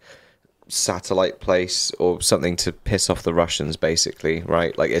like satellite place or something to piss off the Russians, basically,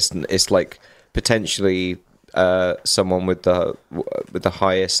 right? Like it's like potentially someone with the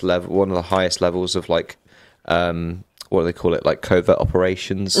highest level, one of the highest levels of like what do they call it, like covert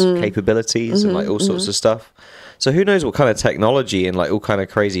operations capabilities and like all sorts of stuff. So who knows what kind of technology and like all kind of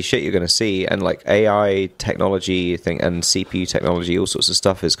crazy shit you're going to see, and like AI technology, I think, and CPU technology, all sorts of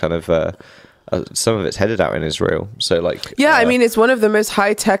stuff is kind of some of it's headed out in Israel. So like I mean, it's one of the most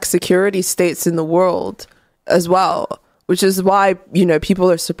high-tech security states in the world as well, which is why, you know,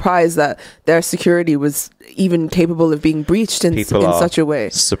 people are surprised that their security was even capable of being breached in such a way.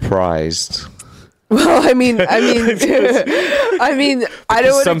 Surprised. Well, I mean, I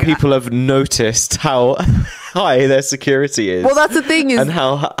don't. Some people have noticed how high their security is. Well, that's the thing is, and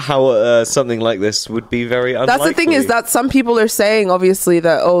how something like this would be very unlikely. That's the thing is that some people are saying, obviously,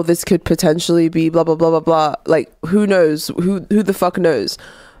 that this could potentially be blah blah blah blah blah. Like, who knows? Who the fuck knows?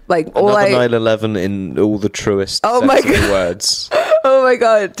 Like, another 9/11 in all the truest sense of the words. Oh my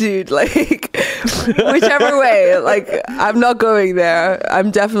god, dude! Like, whichever way, like, I'm not going there.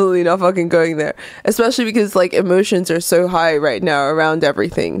 I'm definitely not fucking going there. Especially because like emotions are so high right now around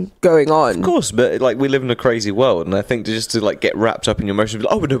everything going on. Of course, but like we live in a crazy world, and I think to like get wrapped up in your emotions.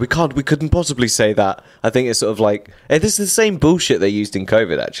 Oh no, we couldn't possibly say that. I think it's sort of like this is the same bullshit they used in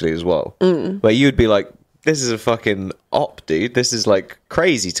COVID actually as well, where you'd be like, this is a fucking op, dude. This is like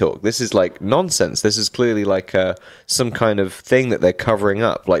crazy talk. This is like nonsense. This is clearly like some kind of thing that they're covering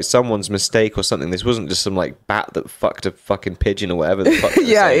up, like someone's mistake or something. This wasn't just some like bat that fucked a fucking pigeon or whatever the fuck.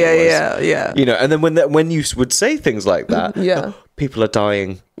 yeah. You know, and then when you would say things like that, people are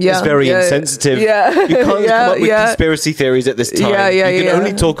dying. Yeah, it's very insensitive. Yeah, you can't come up with conspiracy theories at this time. You can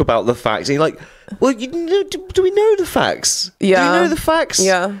only talk about the facts. And you're like, well, do we know the facts? Yeah. Do you know the facts?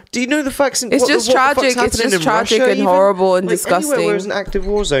 Yeah. Do you know the facts? It's just tragic. It's just tragic and horrible and disgusting. Anywhere where there's an active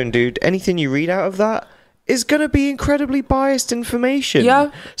war zone, dude, anything you read out of that is going to be incredibly biased information.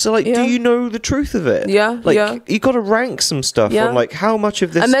 Yeah. So, like, do you know the truth of it? Yeah. Like, you got to rank some stuff on, like, how much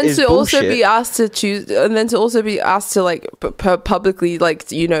of this is bullshit. And then to also be asked to choose, and then to also be asked to, like, publicly, like,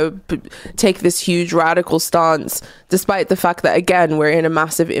 you know, take this huge radical stance, despite the fact that, again, we're in a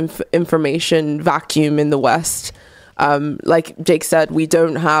massive information vacuum in the West. Like Jake said, we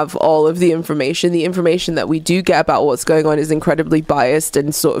don't have all of the information. The information that we do get about what's going on is incredibly biased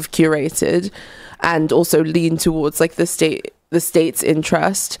and sort of curated, and also lean towards like the state's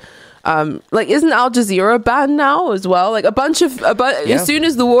interest. Like, isn't Al Jazeera banned now as well? Like as soon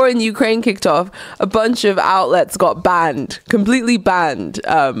as the war in Ukraine kicked off, a bunch of outlets got banned, completely banned.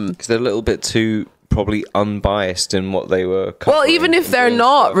 Because they're a little bit too probably unbiased in what they were covering. Well, even if they're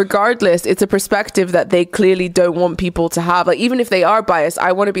not, regardless, it's a perspective that they clearly don't want people to have. Like, even if they are biased,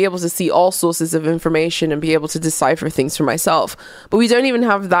 I want to be able to see all sources of information and be able to decipher things for myself. But we don't even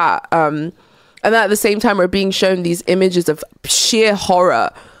have that. And at the same time, we're being shown these images of sheer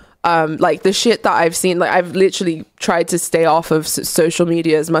horror. Like the shit that I've seen. Like, I've literally tried to stay off of social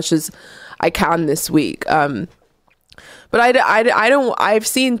media as much as I can this week. But I don't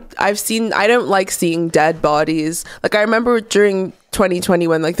like seeing dead bodies. Like, I remember during 2020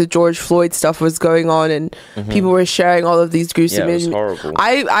 when like the George Floyd stuff was going on and people were sharing all of these gruesome images. It was horrible.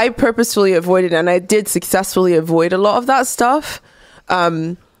 I purposefully avoided, and I did successfully avoid a lot of that stuff.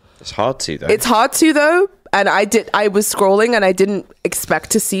 It's hard to though. It's hard to though. And I was scrolling and I didn't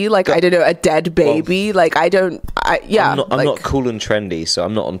expect to see, like, I don't know, a dead baby. Well, like, I'm not cool and trendy, so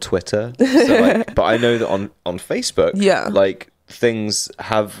I'm not on Twitter. So like, but I know that on Facebook, like, things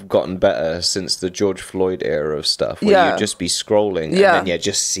have gotten better since the George Floyd era of stuff, where you'd just be scrolling and then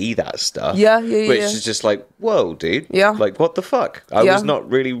just see that stuff. Which is just like, whoa, dude. Like, what the fuck? I was not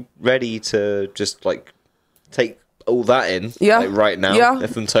really ready to just like take all that in like, right now,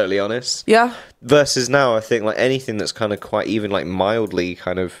 if I'm totally honest. Versus now, I think like anything that's kind of quite even like mildly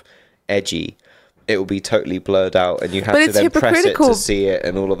kind of edgy, it will be totally blurred out, and you have to then press it to see it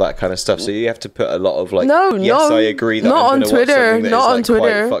and all of that kind of stuff. So you have to put a lot of like, I agree that not I'm on Twitter, not on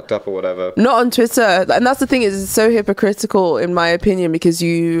Twitter, quite fucked up or whatever. Not on Twitter, and that's the thing, is it's so hypocritical in my opinion, because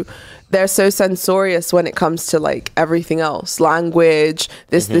they're so censorious when it comes to like everything else, language,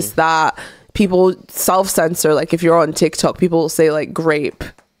 this, that. People self-censor. Like if you're on TikTok, people will say like grape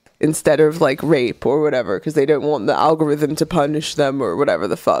instead of like rape or whatever, because they don't want the algorithm to punish them or whatever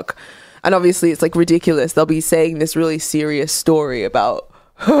the fuck. And obviously it's like ridiculous. They'll be saying this really serious story about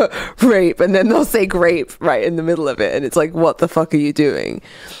rape, and then they'll say grape right in the middle of it. And it's like, what the fuck are you doing?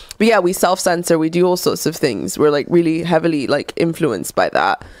 But yeah, we self-censor. We do all sorts of things. We're like really heavily like influenced by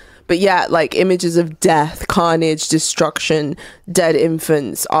that. But yeah, like images of death, carnage, destruction, dead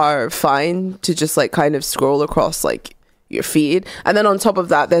infants are fine to just like kind of scroll across like your feed. And then on top of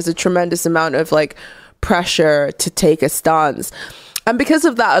that, there's a tremendous amount of like pressure to take a stance. And because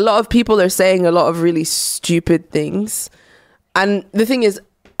of that, a lot of people are saying a lot of really stupid things. And the thing is,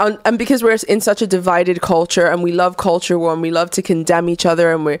 and because we're in such a divided culture, and we love culture war, and we love to condemn each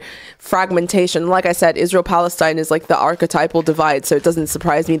other, and we're fragmentation. Like I said, Israel-Palestine is like the archetypal divide, so it doesn't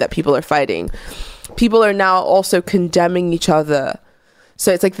surprise me that people are fighting. People are now also condemning each other.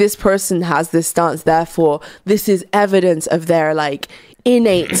 So it's like, this person has this stance, therefore this is evidence of their like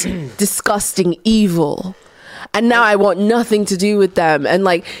innate disgusting evil. And now I want nothing to do with them. And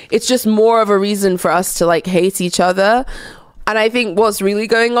like, it's just more of a reason for us to like hate each other. And I think what's really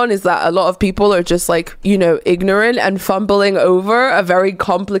going on is that a lot of people are just like, you know, ignorant and fumbling over a very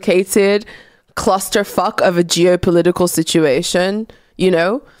complicated clusterfuck of a geopolitical situation, you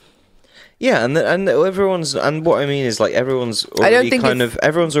know? Yeah, and everyone's, and what I mean is like everyone's already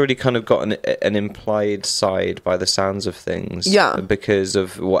kind of got an implied side by the sounds of things. Yeah. Because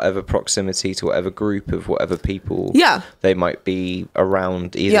of whatever proximity to whatever group of whatever people they might be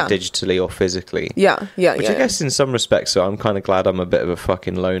around, either digitally or physically. Which I guess in some respects, so I'm kind of glad I'm a bit of a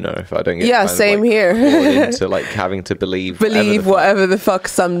fucking loner if I don't get kind same of like here. into like having to believe whatever the fuck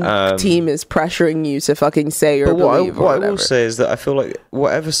some team is pressuring you to fucking say or believe. What I will say is that I feel like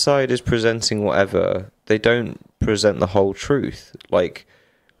whatever side is presenting whatever, they don't present the whole truth. Like,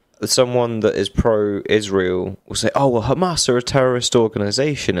 someone that is pro-Israel will say, oh, well, Hamas are a terrorist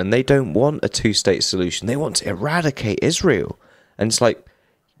organization and they don't want a two-state solution. They want to eradicate Israel. And it's like,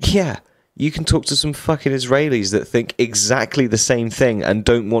 yeah, you can talk to some fucking Israelis that think exactly the same thing and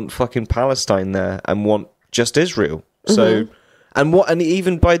don't want fucking Palestine there and want just Israel. So, and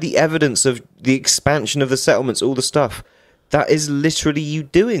even by the evidence of the expansion of the settlements, all the stuff, that is literally you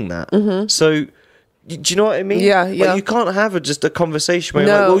doing that. So, do you know what I mean? Yeah. Like, you can't have just a conversation where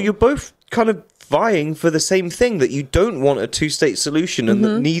you're like, well, you're both kind of vying for the same thing, that you don't want a two-state solution and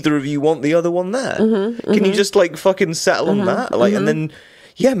that neither of you want the other one there. Can you just, like, fucking settle on that? Like, and then,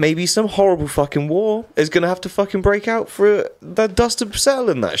 yeah, maybe some horrible fucking war is going to have to fucking break out for the dust to settle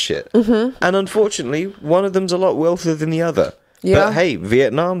in that shit. And unfortunately, one of them's a lot wealthier than the other. But hey,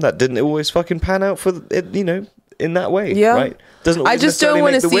 Vietnam, that didn't always fucking pan out for it, you know, in that way, right? I just don't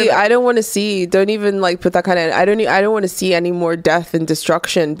want to see. I don't want to see. Don't even like put that kind of. I don't want to see any more death and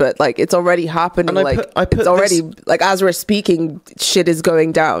destruction. But like, it's already happening. And it's already like, as we're speaking, shit is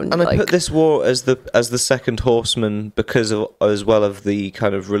going down. And I put this war as the second Horseman because of, as well, of the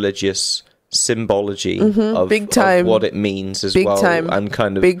kind of religious symbology of what it means as well, and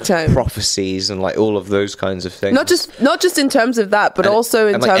kind of prophecies and like all of those kinds of things. Not just in terms of that, but also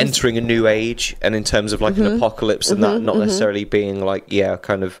in terms like entering a new age, and in terms of like an apocalypse, and that not necessarily being like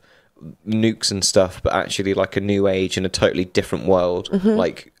kind of nukes and stuff, but actually like a new age in a totally different world,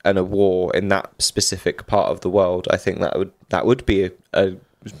 like, and a war in that specific part of the world. I think that would be a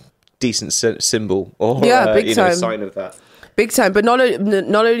decent symbol or a sign of that. Big time, but not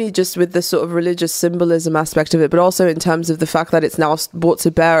only just with the sort of religious symbolism aspect of it, but also in terms of the fact that it's now brought to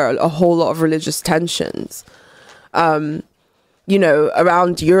bear a whole lot of religious tensions. You know,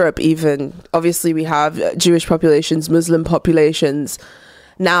 around Europe even, obviously we have Jewish populations, Muslim populations.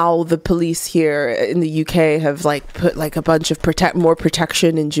 Now the police here in the UK have like put like a bunch of more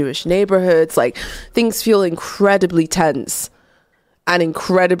protection in Jewish neighborhoods. Like, things feel incredibly tense and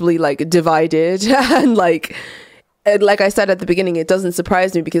incredibly like divided and like I said at the beginning, it doesn't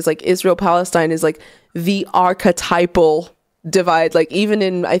surprise me, because like Israel-Palestine is like the archetypal divide. Like, even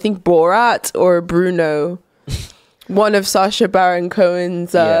in, I think, Borat or Bruno, one of Sacha Baron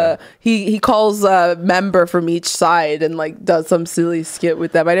Cohen's he calls a member from each side and like does some silly skit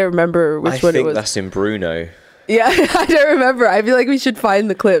with them. I don't remember which one it was. I think that's in Bruno. Yeah, I don't remember. I feel like we should find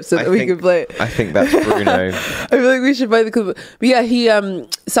the clip so that we can play it. I think that's Bruno. I feel like we should find the clip. But yeah,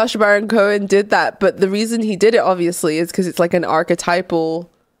 Sacha Baron Cohen did that, but the reason he did it obviously is because it's like an archetypal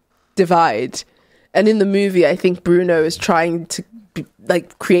divide. And in the movie, I think Bruno is trying to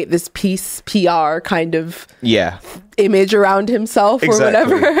create this peace PR kind of image around himself or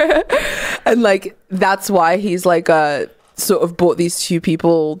whatever. And like that's why he's like sort of brought these two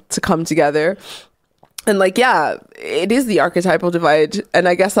people to come together. And like, yeah, it is the archetypal divide, and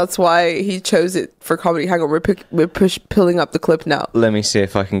I guess that's why he chose it for comedy. Hang on, we're pulling up the clip now. Let me see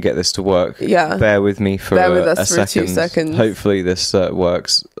if I can get this to work. Yeah, bear with me for a second. 2 seconds. Hopefully this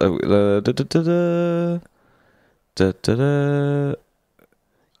works.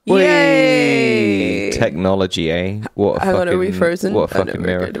 Yay! Technology, eh? What a Hang fucking, on, are we frozen? What a fucking we're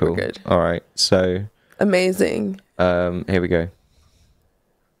miracle! Good. All right, so amazing. Here we go.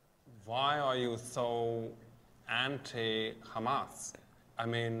 Why are you so anti-Hamas? I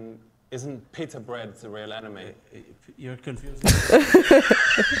mean, isn't pita bread the real enemy? You're confused.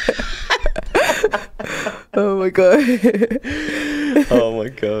 Oh my god. Oh my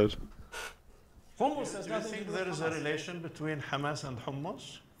god. Hummus has nothing to do with there is a relation between Hamas and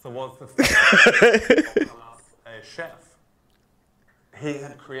hummus? So was the Hamas a chef? He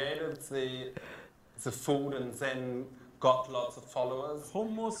had created the food and then got lots of followers.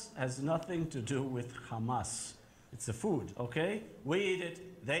 Hummus has nothing to do with Hamas. It's a food, okay? We eat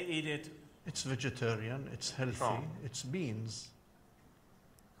it, they eat it. It's vegetarian, it's healthy, it's beans.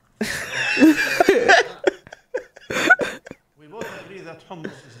 We both agree that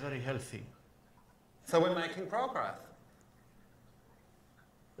hummus is very healthy. So we're making progress.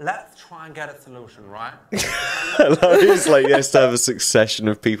 Let's try and get a solution, right? He's like, he has to have a succession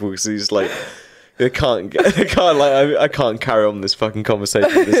of people because he's like, I can't carry on this fucking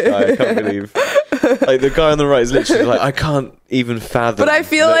conversation with this guy. I can't believe, like, the guy on the right is literally like, I can't even fathom. But I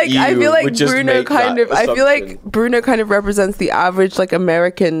feel like Bruno kind of represents the average like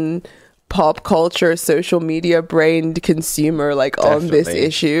American pop culture, social media brained consumer on this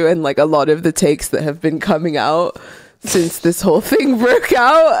issue, and like a lot of the takes that have been coming out since this whole thing broke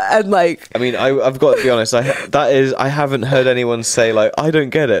out. And like, I mean, I've got to be honest, I haven't heard anyone say like, I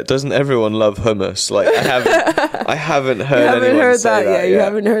don't get it, doesn't everyone love hummus? Like, I haven't heard anyone say that yet. You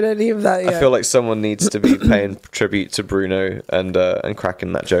haven't heard any of that yet. I feel like someone needs to be paying tribute to Bruno and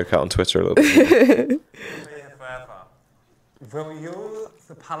cracking that joke out on Twitter a little bit. Will you,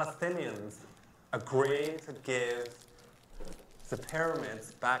 the Palestinians, agree to give the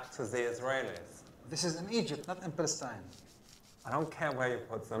pyramids back to the Israelis? This is in Egypt, not in Palestine. I don't care where you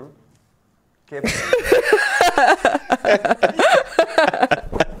put them. Give them.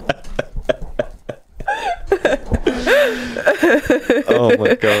 Oh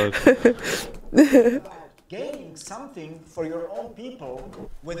my god. Gaining something for your own people,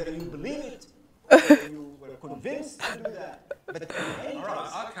 whether you believe it, whether you were convinced to do that. But all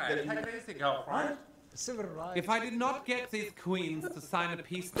right, okay, take it easy, girlfriend. Civil rights. If I did not get these queens to sign a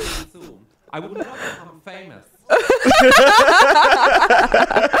peace deal soon, I would not become famous.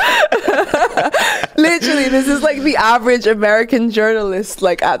 Literally, this is like the average American journalist,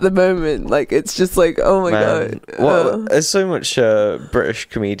 like at the moment. Like, it's just like, oh my god. Well, there's so much British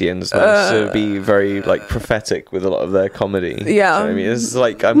comedians to be very like prophetic with a lot of their comedy. Yeah. Do you know what I mean, it's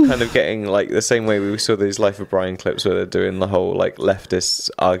like I'm kind of getting like the same way we saw these Life of Brian clips where they're doing the whole like leftists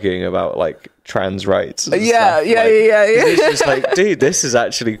arguing about like trans rights. Yeah. It's just like, dude, this is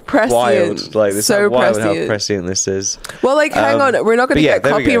actually prescient. Wild. Like, this so is wild prescient. how prescient this is. Well, like, hang on, we're not going to get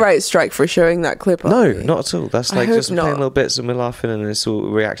copyright go. Strike for showing that clip. No, not at all. That's like just not. playing little bits and we're laughing and it's all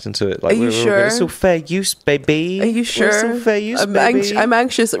reacting to it. Like, are you sure? It's all fair use, baby. Are you sure? It's all fair use, baby. I'm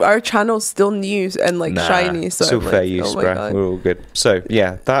anxious. Our channel's still new and like shiny. So it's all fair use, bruh. We're all good. So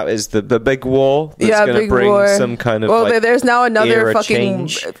yeah, that is the big war that's going to bring some kind of. Well, like, there's now another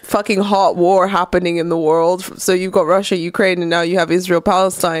fucking hot war happening in the world. So you've got Russia, Ukraine, and now you have Israel,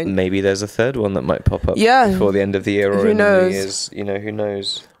 Palestine. Maybe there's a third one that might pop up before the end of the year or in the New Year's. You know, who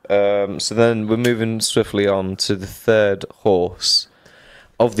knows? So then we're moving swiftly on to the third horse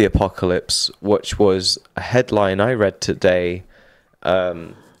of the apocalypse, which was a headline I read today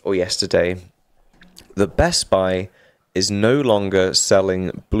or yesterday. The Best Buy is no longer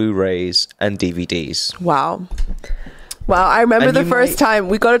selling Blu-rays and DVDs. Wow, I remember the first time.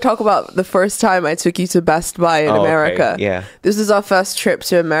 We got to talk about the first time I took you to Best Buy in America. Okay. Yeah. This was our first trip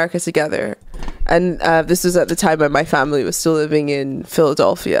to America together. And this was at the time when my family was still living in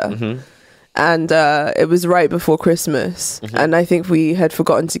Philadelphia. Mm-hmm. and it was right before Christmas, and I think we had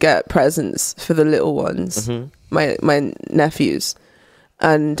forgotten to get presents for the little ones, my nephews,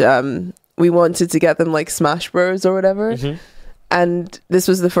 and we wanted to get them like Smash Bros or whatever. And this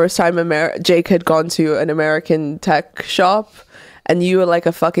was the first time Jake had gone to an American tech shop, and you were like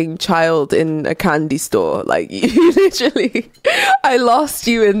a fucking child in a candy store. Like, you literally, I lost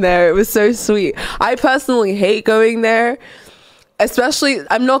you in there. It was so sweet. I personally hate going there, especially,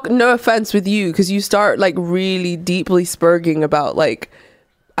 no offense with you, because you start like really deeply spurging about like,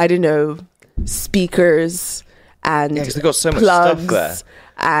 I don't know, speakers and Yeah, because they've got so much plugs stuff there.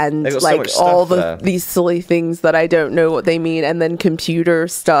 and They've got so like much stuff all there. these silly things that I don't know what they mean, and then computer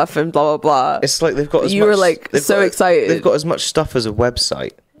stuff and blah blah blah. It's like they've got as You much... were, like, they've so got- excited. They've got as much stuff as a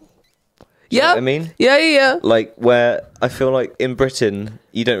website. Do you know Yeah, what I mean? yeah. Like, where I feel like in Britain,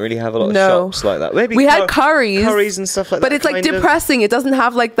 you don't really have a lot of No. shops like that. Maybe We had curries and stuff like that. But it's like kind of. depressing. It doesn't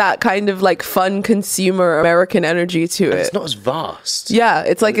have like that kind of like fun consumer American energy to And it. it's not as vast. Yeah,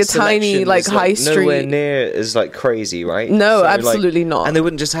 it's like The a tiny selection like is, high Nowhere street. near as like crazy, right? No, So, like- absolutely not. And they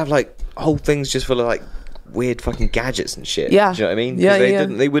wouldn't just have like whole things just full of like weird fucking gadgets and shit. Yeah. Do you know what I mean? 'Cause Yeah, they yeah.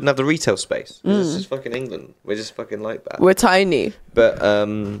 they wouldn't have the retail space. This is fucking England. We're just fucking like that. We're tiny. But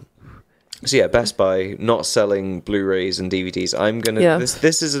so yeah, Best Buy not selling Blu-rays and DVDs. I'm gonna. Yeah.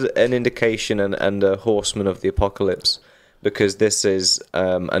 This is an indication and a horseman of the apocalypse, because this is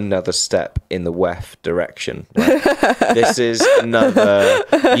another step in the WEF direction. Right? This is another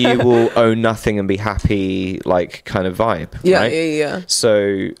you will own nothing and be happy like kind of vibe. Yeah, right? yeah.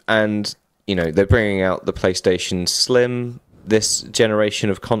 So, and you know, they're bringing out the PlayStation Slim. This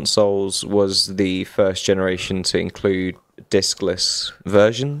generation of consoles was the first generation to include discless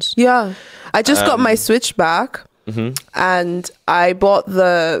versions. Yeah. I just got my Switch back, and I bought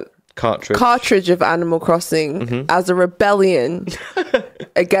the cartridge of Animal Crossing as a rebellion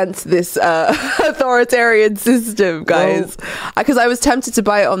against this authoritarian system, guys. Because I was tempted to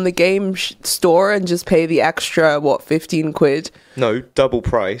buy it on the game store and just pay the extra 15 quid. No, double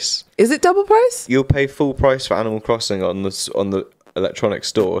price. Is it double price? You'll pay full price for Animal Crossing on the electronic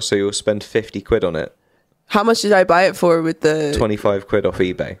store, so you'll spend 50 quid on it. How much did I buy it for with the 25 quid off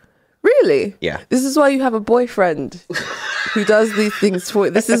eBay. Really? Yeah. This is why you have a boyfriend who does these things for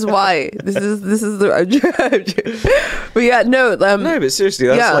you. This is why. This is the But yeah, no, No, but seriously,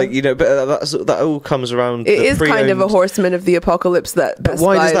 that's yeah. like, you know, but that all comes around. It the is kind of a pre-owned- horseman of the apocalypse that But Best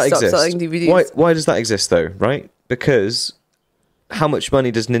why Buy does that stopped exist? selling DVDs. Why does that exist though? Right? Because how much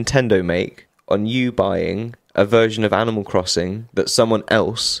money does Nintendo make on you buying a version of Animal Crossing that someone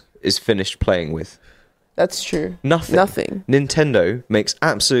else is finished playing with? That's true. Nothing. Nintendo makes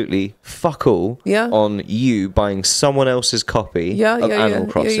absolutely fuck all Yeah. on you buying someone else's copy of Animal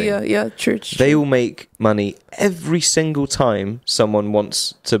Crossing. Yeah, true. They will make money every single time someone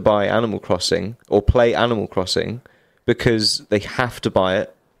wants to buy Animal Crossing or play Animal Crossing, because they have to buy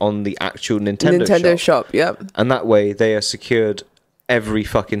it on the actual Nintendo shop. Yep. And that way they are secured every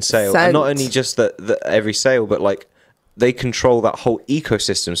fucking sale. And not only just that every sale, but like they control that whole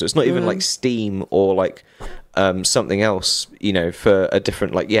ecosystem. So it's not even like Steam or like something else, you know, for a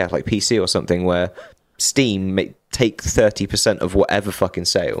different like PC or something, where Steam may take 30% of whatever fucking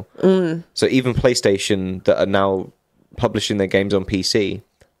sale. So even PlayStation that are now publishing their games on PC,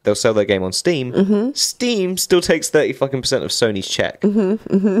 they'll sell their game on Steam. Steam still takes 30% of Sony's check. You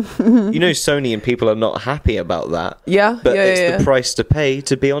know, Sony and people are not happy about that. Yeah, But yeah, it's yeah. the price to pay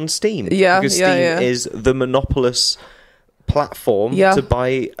to be on Steam. Yeah, because yeah, Steam yeah. is the monopolist platform Yeah. to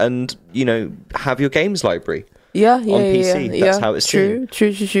buy and, you know, have your games library. Yeah, on PC. yeah. That's how it's true.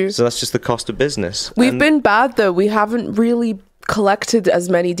 So that's just the cost of business. We've And been bad though. We haven't really collected as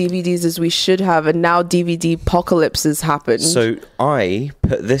many DVDs as we should have, and now DVD apocalypse has happened. So I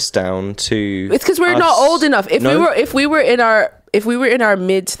put this down to. It's because we're us- not old enough. No. If we were in our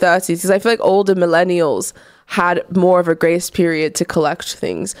mid 30s, because I feel like older millennials had more of a grace period to collect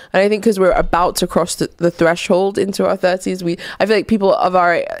things, and I think because we're about to cross the threshold into our 30s, I feel like people of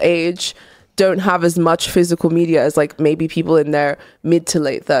our age don't have as much physical media as like maybe people in their mid to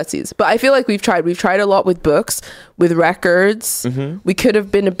late 30s. But I feel like we've tried a lot with books, with records. We could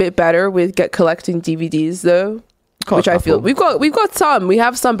have been a bit better with collecting DVDs though. Got a Which I feel couple. we've got some, we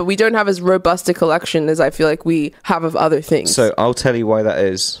have some, but we don't have as robust a collection as I feel like we have of other things. So I'll tell you why that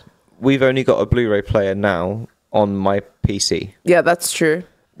is. We've only got a Blu-ray player now on my PC. yeah, that's true.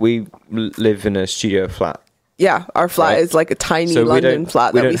 We live in a studio flat. Yeah, our flat Right. is like a tiny So we London don't-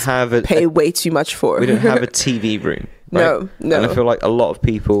 flat we that don't we have a- pay way too much for. We don't have a TV room. Right? No. And I feel like a lot of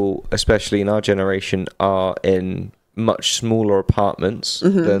people, especially in our generation, are in much smaller apartments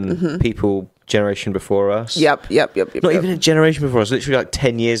than people generation before us. Yep. Not even a generation before us, literally like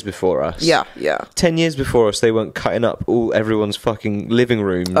 10 years before us. Yeah. 10 years before us, they weren't cutting up everyone's fucking living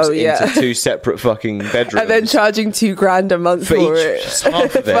rooms into 2 separate fucking bedrooms. And then charging $2,000 a month for each, it. just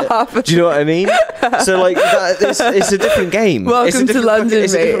half of it. Do you know what I mean? So like, it's a different game. Welcome to London,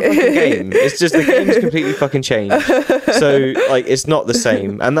 it's mate. a different fucking game. It's just the game's completely fucking changed. So like, it's not the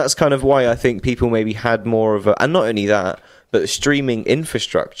same. And that's kind of why I think people maybe had more of and not only that, but the streaming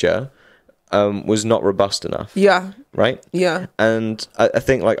infrastructure was not robust enough. Yeah. Right. Yeah. And I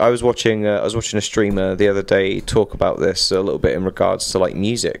think like I was watching a streamer the other day talk about this a little bit in regards to like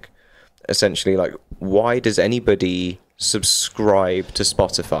music. Essentially, like, why does anybody subscribe to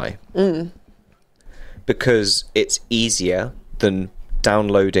Spotify? Because it's easier than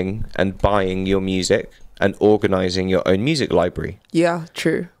downloading and buying your music and organizing your own music library. Yeah.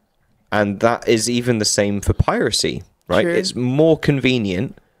 True. And that is even the same for piracy. Right, True. It's more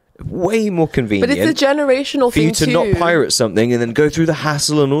convenient, way more convenient. But it's a generational for thing you to too. not pirate something and then go through the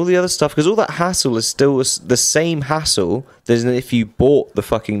hassle and all the other stuff, because all that hassle is still the same hassle as if you bought the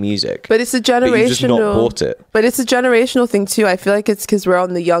fucking music. But it's a generational. But you just not bought it. But it's a generational thing too. I feel like it's because we're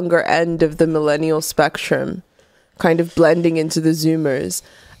on the younger end of the millennial spectrum, kind of blending into the Zoomers.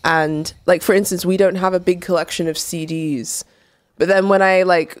 And like, for instance, we don't have a big collection of CDs. But then when I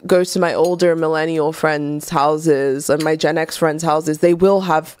like go to my older millennial friends' houses and my Gen X friends' houses, they will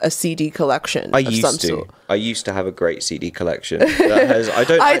have a CD collection of some sort. I used to have a great CD collection.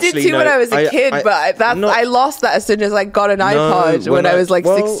 I did too when I was a kid, but I lost that as soon as I got an iPod when I was like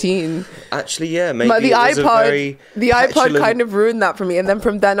 16. Actually, yeah, maybe but the iPod petulant... kind of ruined that for me. And then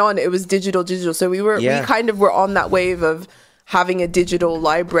from then on, it was digital. So we kind of were on that wave of having a digital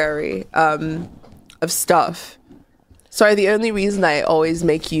library of stuff. Sorry, the only reason I always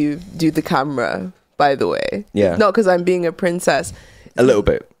make you do the camera, by the way. Yeah. Not because I'm being a princess. A little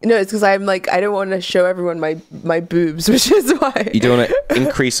bit. No, it's because I'm like, I don't want to show everyone my boobs, which is why. You don't want to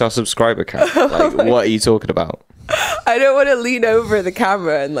increase our subscriber count? Like, what are you talking about? I don't want to lean over the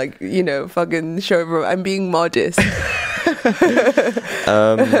camera and like, fucking show everyone. I'm being modest.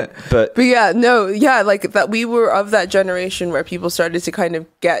 But yeah, like that we were of that generation where people started to kind of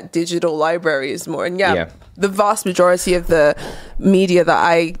get digital libraries more. And the vast majority of the media that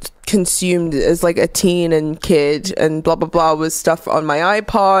I consumed as like a teen and kid and blah blah blah was stuff on my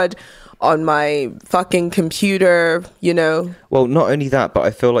iPod, on my fucking computer, Well, not only that, but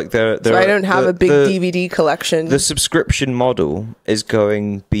I feel like I don't have a big DVD collection. The subscription model is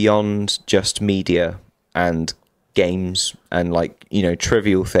going beyond just media and games and like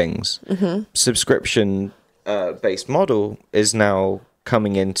trivial things. Subscription based model is now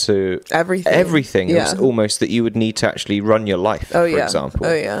coming into everything. It's almost that you would need to actually run your life, for example.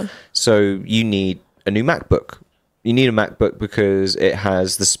 So you need a new MacBook. You need a MacBook because it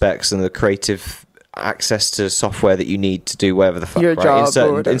has the specs and the creative access to software that you need to do whatever the fuck, your right? job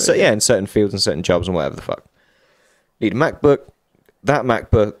or whatever, in certain fields and certain jobs and whatever the fuck. Need a MacBook. That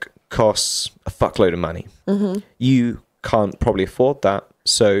MacBook costs a fuckload of money. You can't probably afford that,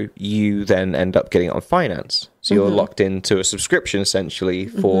 so you then end up getting it on finance. So you're locked into a subscription essentially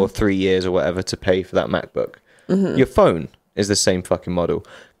for 3 years or whatever to pay for that MacBook. Your phone is the same fucking model.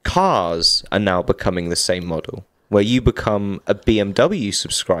 Cars are now becoming the same model, where you become a BMW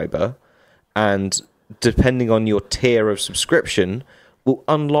subscriber, and depending on your tier of subscription, will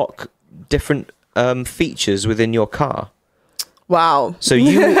unlock different features within your car. Wow. So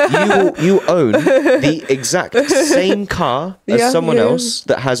you own the exact same car as someone else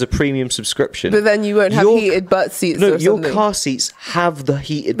that has a premium subscription. But then you won't have heated butt seats. No, or your something. car seats have the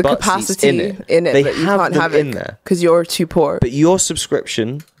heated the butt capacity seats in it. They but you can't have it in there because you're too poor. But your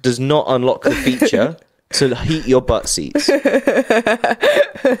subscription does not unlock the feature to heat your butt seats. I'm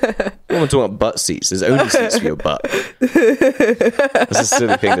talking about butt seats. There's only seats for your butt. That's a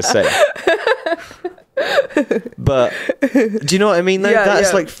silly thing to say. But do you know what I mean though?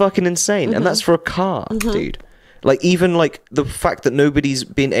 That's like fucking insane. And that's for a car, dude. Like, even like the fact that nobody's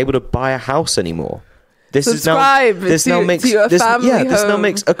been able to buy a house anymore. This now makes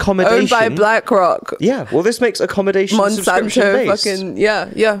accommodation owned by BlackRock. Yeah, well, this makes accommodation subscription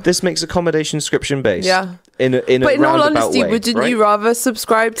based. This makes accommodation subscription based. Yeah. But in all honesty, wouldn't you rather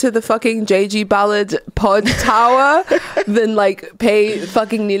subscribe to the fucking JG Ballard pod tower than like pay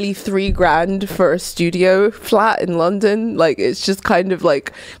fucking nearly $3,000 for a studio flat in London? Like, it's just kind of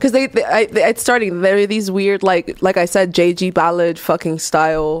like, because it's starting. There are these weird like I said, JG Ballard fucking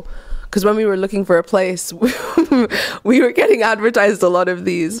style. Because when we were looking for a place, we were getting advertised a lot of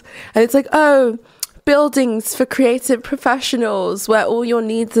these. And it's like, buildings for creative professionals where all your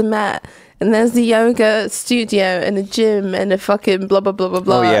needs are met. and there's a yoga studio and a gym and a fucking blah blah blah blah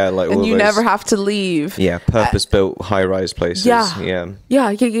blah. Oh yeah, like all and of you those, never have to leave. Yeah, purpose-built high-rise places. Yeah.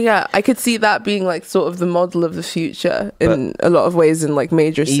 I could see that being like sort of the model of the future in a lot of ways in like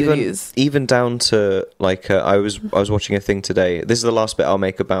major cities. Even down to like I was watching a thing today. This is the last bit I'll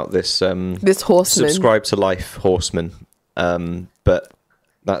make about this. This Horseman. Subscribe to Life Horseman. But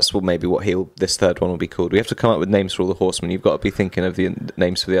that's this third one will be called. We have to come up with names for all the horsemen. You've got to be thinking of the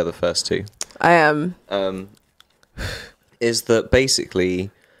names for the other first two. I am. Is that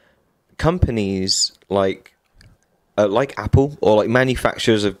basically companies like Apple or like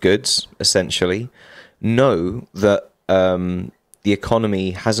manufacturers of goods essentially know that the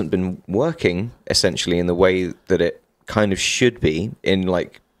economy hasn't been working essentially in the way that it kind of should be in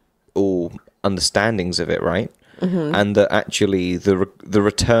like all understandings of it, right? Mm-hmm. And that actually the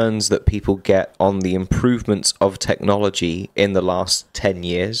returns that people get on the improvements of technology in the last 10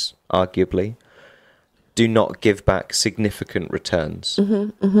 years, arguably, do not give back significant returns.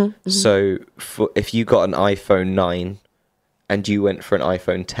 Mm-hmm, mm-hmm, mm-hmm. So if you got an iPhone 9 and you went for an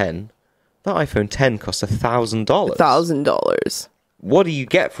iPhone 10, that iPhone 10 costs $1,000. $1,000. What do you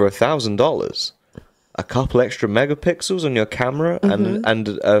get for $1,000? A couple extra megapixels on your camera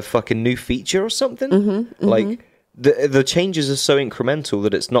and a fucking new feature or something? Mm-hmm, mm-hmm. Like, the changes are so incremental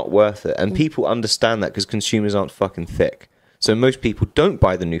that it's not worth it. And people understand that because consumers aren't fucking thick. So most people don't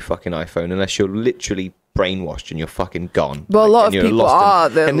buy the new fucking iPhone unless you're literally brainwashed and you're fucking gone. Well, a lot of people are.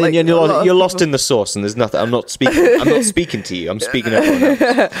 And then you're lost in the sauce and there's nothing. I'm not speaking to you. I'm speaking to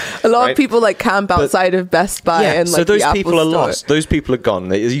everyone else. A lot of people like camp outside of Best Buy and like so those the people Apple are store. lost. Those people are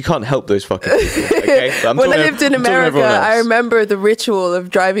gone. You can't help those fucking people. Okay? When I lived in America, I remember the ritual of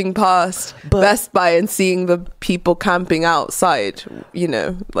driving past Best Buy and seeing the people camping outside. You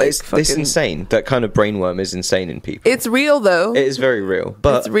know, like it's insane. That kind of brainworm is insane in people. It's real though. It is very real.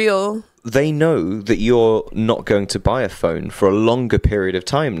 But it's real. They know that you're not going to buy a phone for a longer period of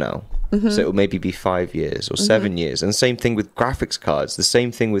time now. Mm-hmm. So it will maybe be 5 years or 7 years. And the same thing with graphics cards. The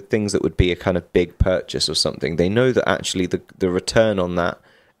same thing with things that would be a kind of big purchase or something. They know that actually the return on that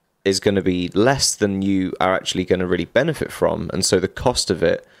is going to be less than you are actually going to really benefit from. And so the cost of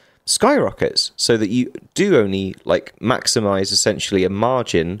it skyrockets, so that you do only like maximize essentially a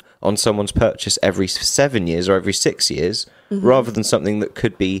margin on someone's purchase every 7 years or every 6 years, rather than something that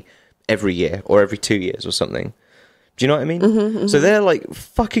could be every year or every 2 years or something. Do you know what I mean? Mm-hmm, mm-hmm. So they're like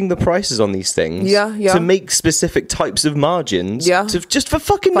fucking the prices on these things to make specific types of margins just for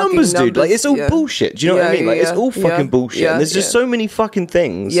fucking numbers, dude. Like it's all bullshit. Do you know what I mean? Like it's all fucking bullshit. And there's just so many fucking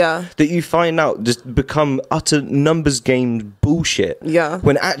things that you find out just become utter numbers game bullshit. Yeah.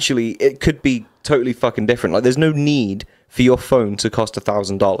 When actually it could be totally fucking different. Like there's no need for your phone to cost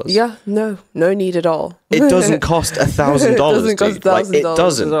 $1,000. Yeah, no need at all. It doesn't cost $1,000. It doesn't cost $1,000 it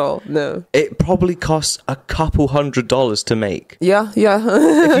doesn't at all. No, it probably costs a couple $100 to make. Yeah.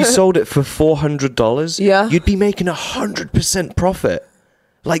 If you sold it for $400, you'd be making 100% profit.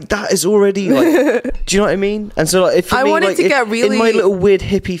 Like that is already like, do you know what I mean? And so like, if I wanted to get really in my little weird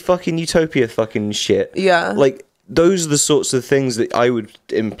hippie fucking utopia fucking shit, like. Those are the sorts of things that I would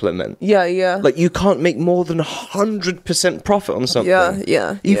implement. Yeah. Like, you can't make more than 100% profit on something.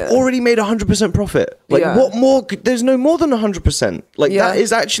 Yeah. You've already made 100% profit. Like, what more? There's no more than 100%. Like, that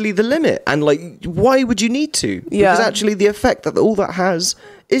is actually the limit. And, like, why would you need to? Because actually the effect that all that has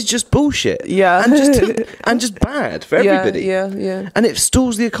is just bullshit. Yeah. And just bad for everybody. Yeah. And it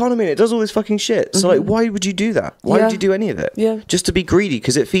stalls the economy and it does all this fucking shit. So, like, why would you do that? Why would you do any of it? Yeah. Just to be greedy,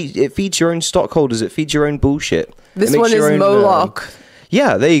 because it feeds your own stockholders. It feeds your own bullshit. This one is Moloch.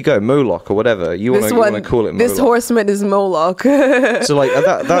 Yeah, there you go, Moloch or whatever you want to call it. Moloch. This horseman is Moloch. So like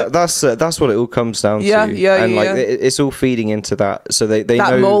that's what it all comes down to. And like it's all feeding into that. So they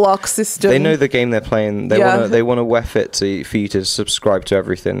know Moloch system. They know the game they're playing. They want to wef it for you to subscribe to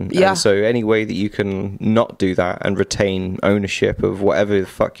everything. Yeah. And so any way that you can not do that and retain ownership of whatever the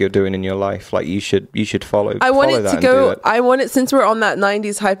fuck you're doing in your life, like you should follow. I want it to go. I want it, since we're on that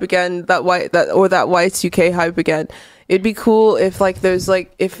 90s hype again, that Y2K hype again. It'd be cool if like there's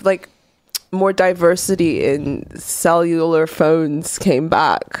like more diversity in cellular phones came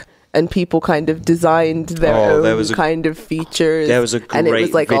back and people kind of designed their own kind of features. There was a great it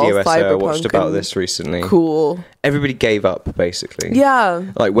was like video all essay I watched about this recently. Cool. Everybody gave up basically. Yeah.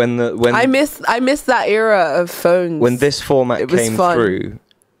 Like when I miss that era of phones. When this format came through,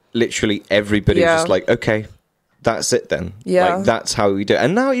 literally everybody was just like, okay, that's it then. Yeah. Like that's how we do it.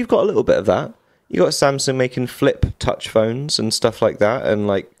 And now you've got a little bit of that. You got Samsung making flip touch phones and stuff like that, and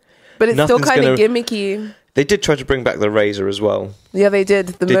like. But it's still kind of gimmicky. They did try to bring back the Razr as well. Yeah, they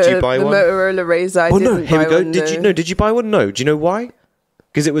did. Did you buy one? The Motorola Razr. Here we go. Did you buy one? No. Do you know why?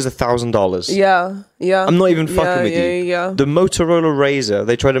 because it was $1,000. Yeah. I'm not even fucking with you. Yeah. The Motorola Razr,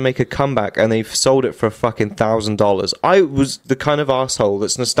 they tried to make a comeback and they've sold it for fucking $1,000. I was the kind of asshole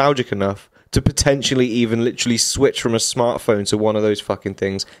that's nostalgic enough to potentially even literally switch from a smartphone to one of those fucking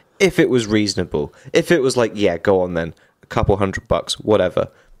things if it was reasonable. If it was like, yeah, go on then, a couple $100, whatever.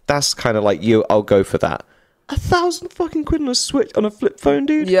 That's kind of like I'll go for that. 1,000 fucking quid on a switch on a flip phone,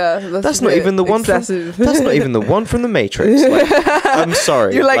 dude. Yeah, that's not even the one. That's not even the one from the Matrix. Like, I'm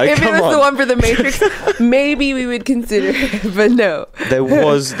sorry. You're like if it was on. the one for the Matrix, maybe we would consider it, but no. There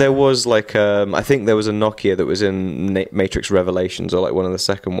was like I think there was a Nokia that was in Matrix Revelations, or like one of the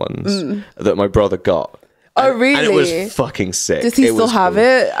second ones that my brother got. Oh, really? And it was fucking sick. Does he still have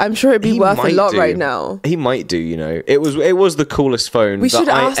it? I'm sure it'd be worth a lot right now. He might do, you know. It was the coolest phone that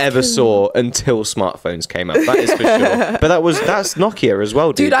I ever saw until smartphones came out. That is for sure. But that's Nokia as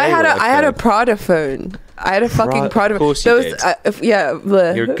well, dude. Dude, I had a Prada phone. I had a fucking Prada. Of course you did. Yeah.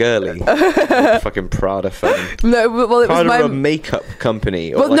 You're girly. Fucking Prada phone. No, well, it Prada was a makeup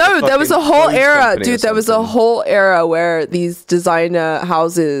company. Well, like no, there was a whole era, dude. There was a something. whole era where these designer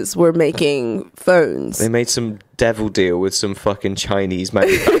houses were making phones. They made some devil deal with some fucking Chinese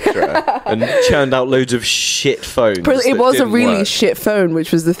manufacturer and churned out loads of shit phones. But it was a really work. shit phone,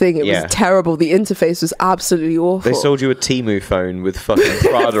 which was the thing. It was terrible. The interface was absolutely awful. They sold you a Temu phone with fucking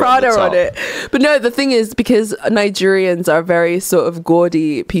Prada, on it. But no, the thing is, because Nigerians are very sort of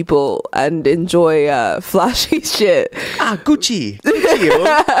gaudy people and enjoy flashy shit. Gucci.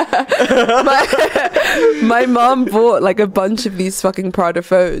 My mom bought like a bunch of these fucking Prada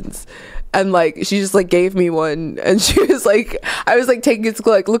phones. And like she just like gave me one, and she was like, I was like taking it to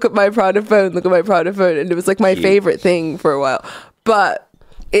like, look at my Prada phone, and it was like my favorite thing for a while. But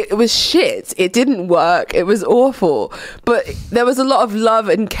it was shit. It didn't work. It was awful. But there was a lot of love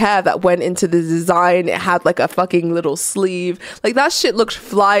and care that went into the design. It had like a fucking little sleeve. Like that shit looked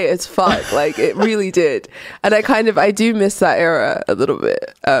fly as fuck. Like it really did. And I do miss that era a little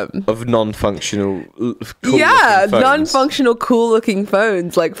bit. Of non-functional cool non-functional cool looking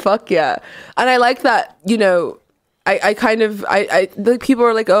phones. Like fuck yeah. And I like that, you know, the people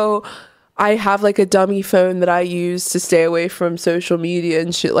are like, oh, I have like a dummy phone that I use to stay away from social media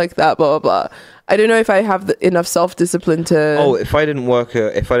and shit like that, blah blah blah. I don't know if I have enough self-discipline to. Oh, if I didn't work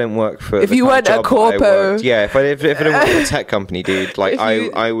for. If you weren't a corpo. If I didn't work for a tech company, dude, like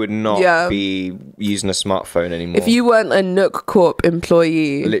I would not be using a smartphone anymore. If you weren't a Nook Corp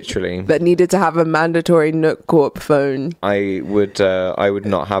employee, literally, that needed to have a mandatory Nook Corp phone, I would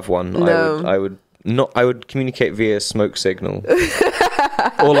not have one. No. I would communicate via smoke signal.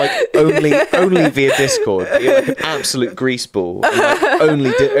 Or like only via Discord. You're like an absolute greaseball. Like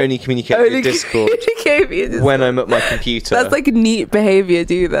only communicate via Discord when I'm at my computer. That's like neat behavior,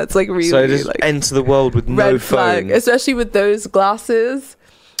 dude. That's like really. So I just like enter the world with no red flag, phone, especially with those glasses.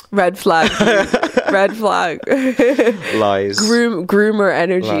 Red flag, red flag. Lies. Groomer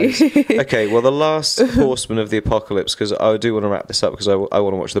energy. Lies. Okay, well, the last Horsemen of the Apocalypse, because I do want to wrap this up because I want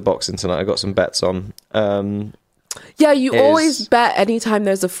to watch the boxing tonight. I got some bets on. Yeah, you always bet anytime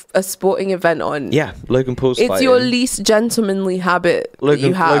there's a sporting event on. Yeah, Logan Paul's fighting. It's your least gentlemanly habit that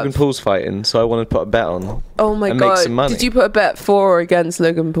you have. Logan Paul's fighting, so I wanted to put a bet on. Oh my and god! Make some money. Did you put a bet for or against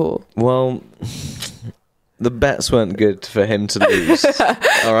Logan Paul? Well, the bets weren't good for him to lose.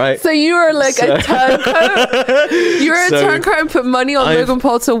 All right. So you were like a turncoat. You were a turncoat and put money on Logan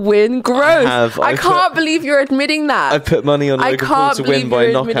Paul to win. Gross. I can't believe you're admitting that. I put money on Logan Paul to win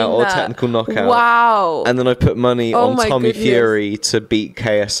by knockout or technical knockout. Wow. And then I put money on Tommy Fury to beat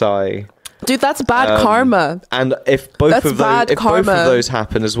KSI. Dude, that's bad karma. And if both of those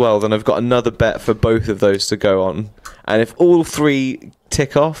happen as well, then I've got another bet for both of those to go on. And if all three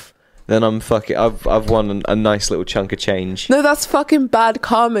tick off, then I've won a nice little chunk of change. No, that's fucking bad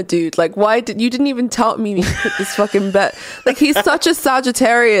karma, dude. Like, you didn't even tell me you put this fucking bet. Like, he's such a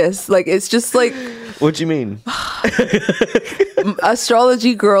Sagittarius. Like, it's just like. What do you mean?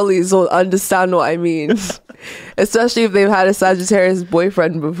 Astrology girlies will understand what I mean. Especially if they've had a Sagittarius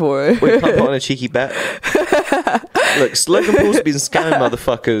boyfriend before. We can't put on a cheeky bet. Look, Logan Paul's been scamming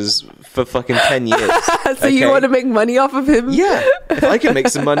motherfuckers for fucking 10 years. So you want to make money off of him? Yeah. If I can make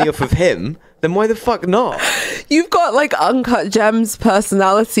some money off of him, then why the fuck not? You've got like Uncut Gems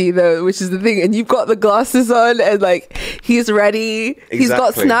personality though, which is the thing. And you've got the glasses on and like he's ready. Exactly. He's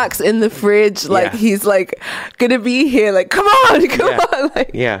got snacks in the fridge. Like he's like gonna be here. Like, come on.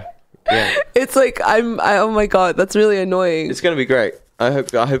 Like, yeah. It's like oh my god, that's really annoying. It's gonna be great. I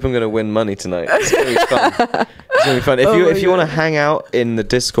hope I'm gonna win money tonight. It's gonna be fun. It's gonna be fun. If Oh you my if you want to God. hang out in the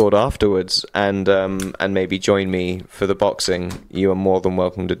Discord afterwards and maybe join me for the boxing, you are more than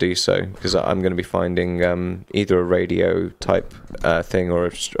welcome to do so, because I'm going to be finding either a radio type thing or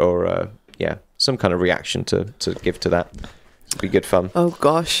some kind of reaction to give to that. It'll be good fun. Oh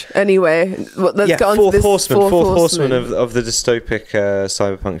gosh. Anyway, let's get on to this Fourth horseman horsemen. of the dystopic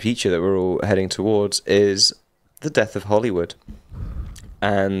cyberpunk future that we're all heading towards is the death of Hollywood.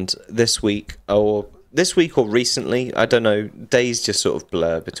 And this week or recently, I don't know, days just sort of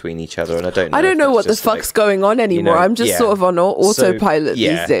blur between each other, and I don't know. I don't if know it's what the just, fuck's going on anymore. I'm just sort of on autopilot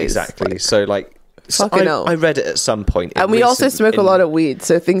these days. Exactly. Like, So like, fucking hell. I read it at some point, and we also smoke a lot of weed,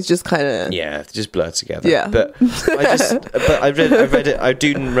 so things just kind of just blur together. Yeah. But I read it. I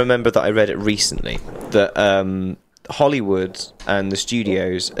do remember that I read it recently that Hollywood and the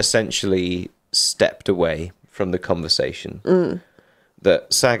studios essentially stepped away from the conversation.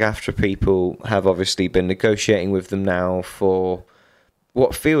 That SAG-AFTRA people have obviously been negotiating with them now for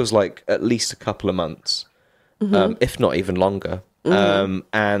what feels like at least a couple of months, if not even longer.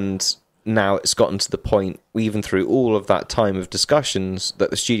 And now it's gotten to the point, even through all of that time of discussions, that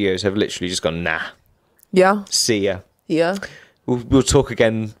the studios have literally just gone, nah, yeah. see ya. Yeah. We'll talk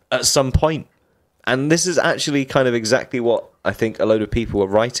again at some point. And this is actually kind of exactly what I think a load of people were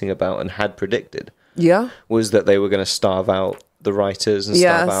writing about and had predicted, Yeah. was that they were going to starve out the writers and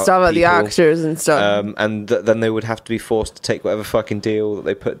starve out the people. actors and stuff. And then they would have to be forced to take whatever fucking deal that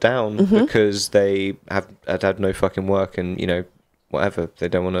they put down because they had no fucking work and, you know, whatever. They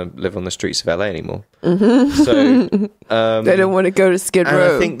don't want to live on the streets of LA anymore. So They don't want to go to Skid and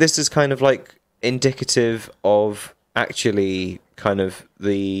Row. I think this is kind of like indicative of actually kind of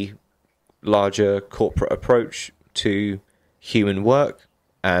the larger corporate approach to human work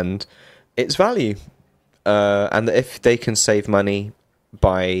and its value. And that if they can save money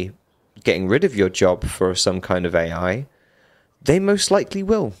by getting rid of your job for some kind of AI, they most likely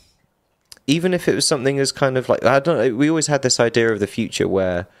will. Even if it was something as kind of like, I don't know, we always had this idea of the future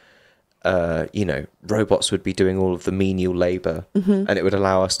where, robots would be doing all of the menial labor and it would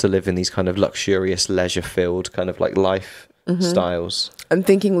allow us to live in these kind of luxurious, leisure-filled kind of like life styles. I'm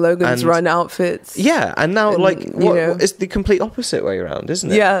thinking Logan's And- Run outfits. Yeah, and now, And, like, you know. it's the complete opposite way around,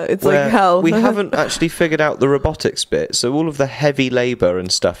 isn't it? Yeah, it's like Where hell. We haven't actually figured out the robotics bit, so all of the heavy labor and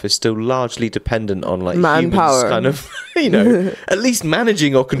stuff is still largely dependent on, like, Manpower. humans kind of, at least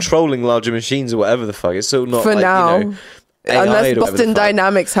managing or controlling larger machines or whatever the fuck. It's still not, For like, now. AI or Unless whatever the Boston fuck.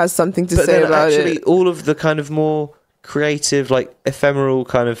 Dynamics has something to But say then about actually, it. all of the kind of more creative, like, ephemeral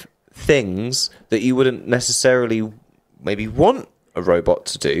kind of things that you wouldn't necessarily maybe want a robot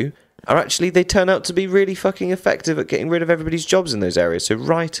to do are actually, they turn out to be really fucking effective at getting rid of everybody's jobs in those areas. So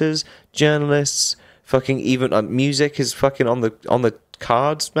writers, journalists, fucking even music is fucking on the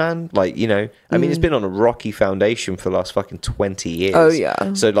cards, man. Like, you know, I mean, it's been on a rocky foundation for the last fucking 20 years. Oh,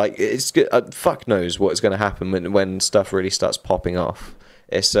 yeah. So like, it's good. Fuck knows what's going to happen when stuff really starts popping off.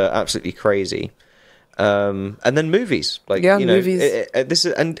 It's absolutely crazy. And then movies, like, Yeah, you know, movies. this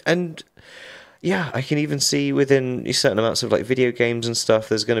is and. Yeah, I can even see within certain amounts of like video games and stuff,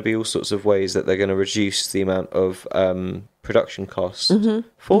 there's going to be all sorts of ways that they're going to reduce the amount of production costs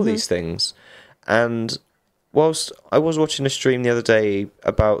for these things. And whilst I was watching a stream the other day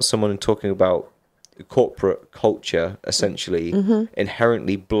about someone talking about corporate culture essentially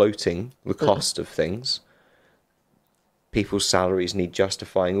inherently bloating the cost of things, people's salaries need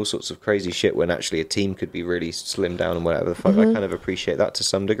justifying, all sorts of crazy shit, when actually a team could be really slimmed down and whatever the fuck. I kind of appreciate that to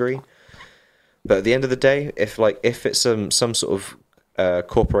some degree. But at the end of the day, if it's some sort of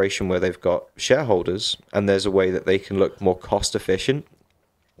corporation where they've got shareholders and there's a way that they can look more cost efficient,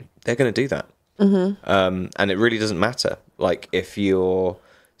 they're going to do that. And it really doesn't matter. Like, if you're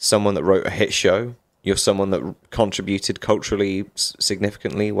someone that wrote a hit show, you're someone that contributed culturally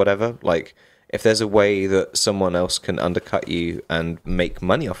significantly, whatever. Like, if there's a way that someone else can undercut you and make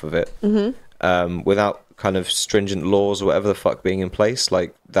money off of it, without kind of stringent laws or whatever the fuck being in place,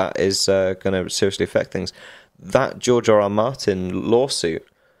 like, that is going to seriously affect things. That George R.R. Martin lawsuit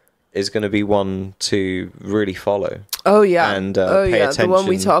is going to be one to really follow. Oh, yeah. And the pay one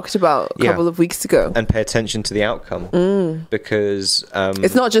we attention. talked about a Yeah. couple of weeks ago. And pay attention to the outcome. Because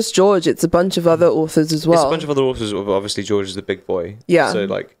It's not just George, it's a bunch of other authors as well. it's a bunch of other authors. Obviously, George is the big boy. Yeah. So,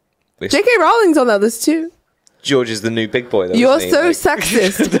 like, J.K. Rowling's on that list too. George is the new big boy, though. You're isn't he? so Like,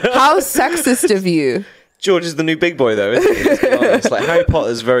 sexist. How sexist of you. George is the new big boy, though, isn't he? Let's be honest. Like, Harry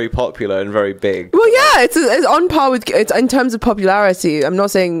Potter's very popular and very big. Well, yeah, it's on par with it's in terms of popularity. I'm not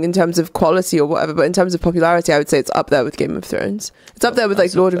saying in terms of quality or whatever, but in terms of popularity, I would say it's up there with Game of Thrones. It's up there with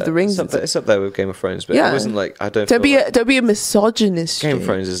like Lord of the Rings. It's up there with Game of Thrones, but it wasn't like I don't. Don't be a misogynist. Game of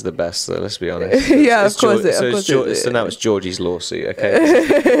Thrones is the best, though. Let's be honest. Yeah, of course. So now it's Georgie's lawsuit, okay?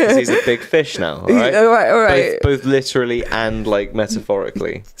 'Cause he's a big fish now, all right? All right. Both literally and like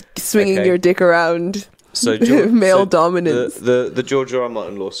metaphorically. Swinging your dick around. So male dominance. The George R. R.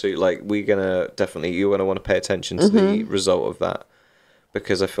 Martin lawsuit, like you're gonna want to pay attention to the result of that,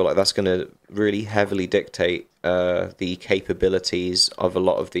 because I feel like that's gonna really heavily dictate the capabilities of a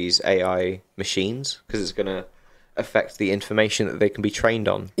lot of these AI machines, because it's gonna affect the information that they can be trained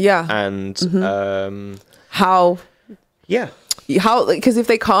on. Yeah. And how? Yeah. How? Because if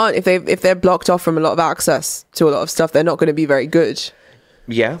they're blocked off from a lot of access to a lot of stuff, they're not going to be very good.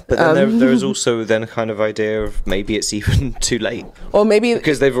 Yeah, but then there is also then a kind of idea of maybe it's even too late, or maybe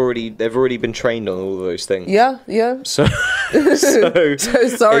because they've already been trained on all of those things. Yeah. So sorry,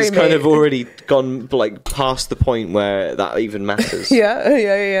 it's kind of already gone like past the point where that even matters.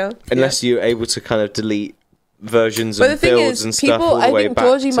 Yeah. Unless you're able to kind of delete versions but and the thing builds is, and people, stuff all the I way think back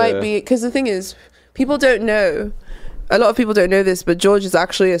Georgie to... might be, because the thing is, people don't know. A lot of people don't know this, but George is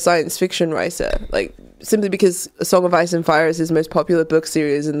actually a science fiction writer. Like, simply because A Song of Ice and Fire is his most popular book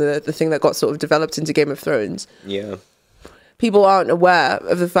series and the thing that got sort of developed into Game of Thrones. Yeah. People aren't aware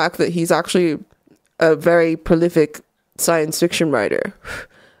of the fact that he's actually a very prolific science fiction writer.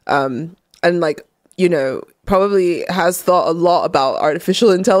 And like, you know, probably has thought a lot about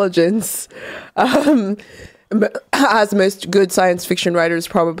artificial intelligence, as most good science fiction writers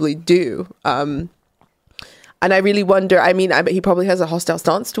probably do. And I really wonder, I bet he probably has a hostile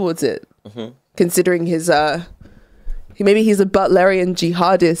stance towards it, considering his, maybe he's a Butlerian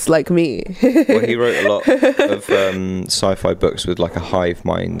jihadist like me. Well, he wrote a lot of sci-fi books with like a hive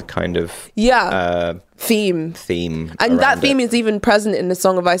mind kind of theme. And that theme is even present in The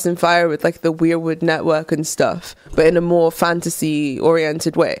Song of Ice and Fire with like the Weirwood Network and stuff, but in a more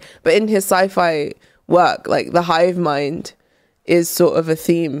fantasy-oriented way. But in his sci-fi work, like the hive mind is sort of a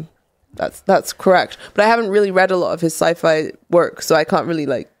theme. That's correct, but I haven't really read a lot of his sci-fi work, so I can't really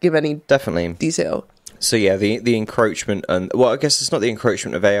like give any detail. So yeah, the encroachment, and well, I guess it's not the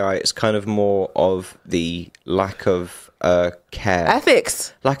encroachment of AI, it's kind of more of the lack of care,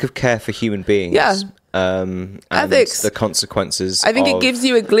 lack of care for human beings. And ethics, the consequences. I think it gives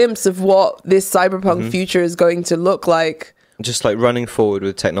you a glimpse of what this cyberpunk future is going to look like. Just like running forward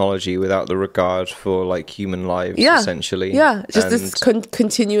with technology without the regard for like human lives, essentially. Yeah, just this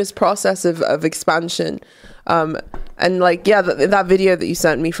continuous process of expansion. And like, that video that you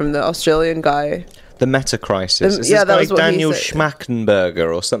sent me from the Australian guy. The meta crisis. Is this guy Daniel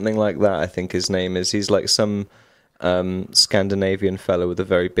Schmachtenberger or something like that, I think his name is. He's like some Scandinavian fellow with a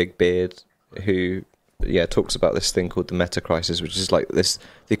very big beard who... talks about this thing called the meta crisis, which is like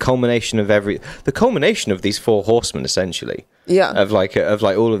the culmination of these four horsemen, essentially. Yeah. Of like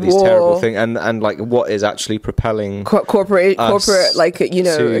all of these terrible things, and like what is actually propelling corporate like, you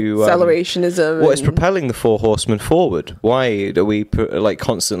know, accelerationism. What is propelling the four horsemen forward? Why are we like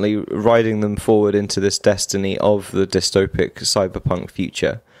constantly riding them forward into this destiny of the dystopic cyberpunk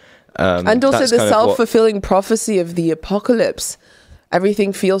future? And also the self-fulfilling prophecy of the apocalypse.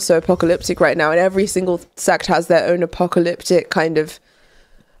 Everything feels so apocalyptic right now, and every single sect has their own apocalyptic kind of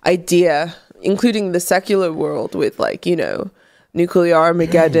idea, including the secular world with, like, you know, nuclear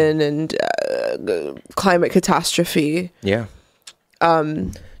Armageddon and climate catastrophe. Yeah.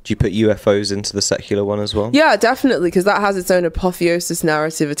 Do you put UFOs into the secular one as well? Yeah, definitely, because that has its own apotheosis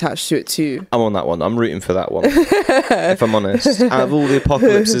narrative attached to it too. I'm on that one. I'm rooting for that one. If I'm honest, out of all the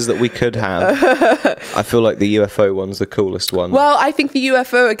apocalypses that we could have, I feel like the UFO one's the coolest one. Well, I think the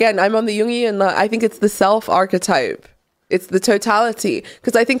UFO, again, I'm on the Jungian. I think it's the self archetype. It's the totality,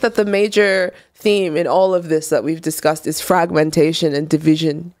 because I think that the major theme in all of this that we've discussed is fragmentation and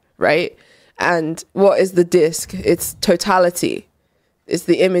division, right? And what is the disc? It's totality. It's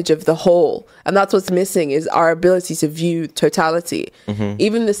the image of the whole, and that's what's missing, is our ability to view totality.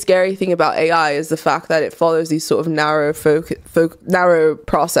 Even the scary thing about AI is the fact that it follows these sort of narrow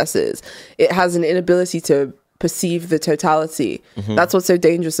processes. It has an inability to perceive the totality. That's what's so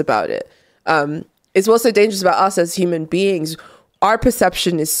dangerous about it. It's what's so dangerous about us as human beings. Our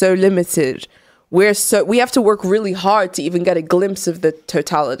perception is so limited. We have to work really hard to even get a glimpse of the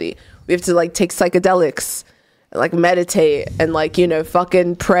totality. We have to like take psychedelics, like meditate, and like, you know,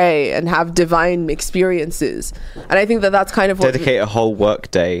 fucking pray and have divine experiences. And I think that that's kind of what dedicate a whole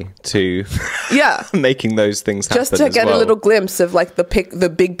work day to making those things happen, just to get a little glimpse of like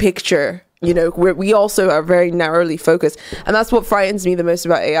the big picture we also are very narrowly focused, and that's what frightens me the most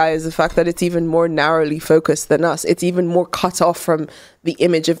about AI is the fact that it's even more narrowly focused than us. It's even more cut off from the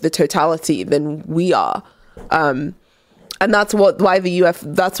image of the totality than we are, and that's what the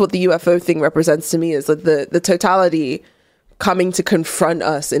UFO thing represents to me, is like the totality coming to confront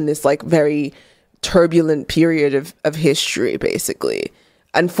us in this like very turbulent period of history, basically,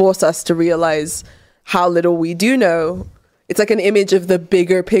 and force us to realize how little we do know. It's like an image of the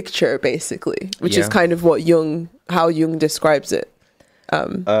bigger picture, basically, which is kind of how Jung describes it.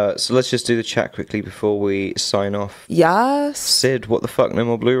 So let's just do the chat quickly before we sign off. Yes. Sid, what the fuck? No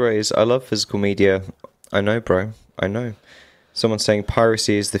more Blu-rays. I love physical media. I know, bro. I know. Someone's saying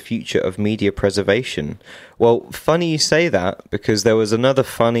piracy is the future of media preservation. Well, funny you say that, because there was another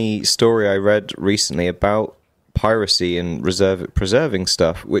funny story I read recently about piracy and preserving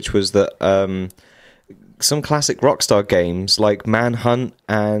stuff, which was that some classic Rockstar games like Manhunt,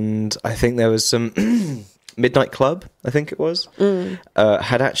 and I think there was some Midnight Club, I think it was,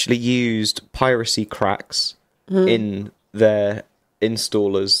 had actually used piracy cracks in their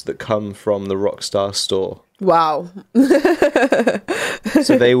installers that come from the Rockstar store. Wow.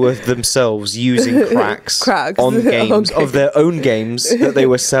 So they were themselves using cracks on games of their own games that they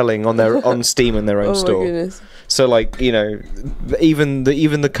were selling on Steam and their own store. My goodness. So, like, even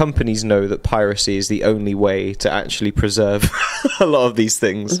the companies know that piracy is the only way to actually preserve a lot of these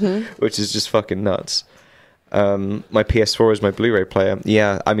things, which is just fucking nuts. My PS4 is my Blu-ray player.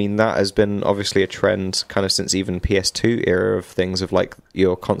 Yeah, I mean, that has been obviously a trend kind of since even PS2 era of things, of like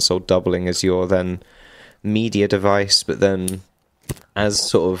your console doubling as your then media device, but then as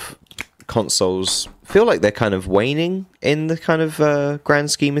sort of consoles feel like they're kind of waning in the kind of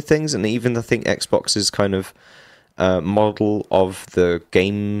grand scheme of things, and even I think Xbox's kind of model of the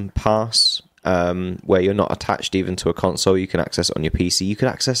Game Pass, where you're not attached even to a console, you can access it on your PC, you can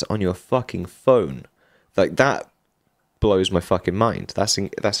access it on your fucking phone. Like, that blows my fucking mind.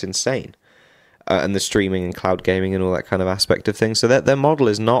 That's insane. And the streaming and cloud gaming and all that kind of aspect of things. So their model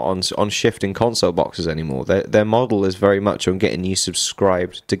is not on shifting console boxes anymore. Their model is very much on getting you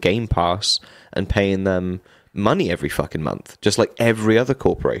subscribed to Game Pass and paying them money every fucking month, just like every other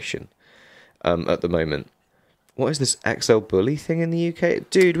corporation at the moment. What is this XL Bully thing in the UK?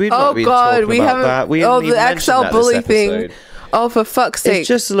 Dude, we've not been talking about that. We haven't even mentioned XL Bully thing. Oh, for fuck's sake. It's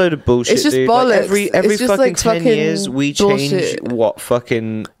just a load of bullshit, it's just dude. bollocks. Like every just fucking like 10 years, we change what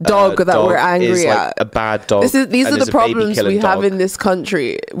fucking dog that we're angry is at. Like a bad dog. These are the problems we have in this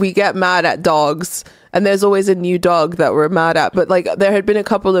country. We get mad at dogs, and there's always a new dog that we're mad at. But like, there had been a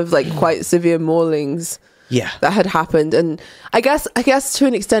couple of like quite severe maulings. Yeah, that had happened, and I guess to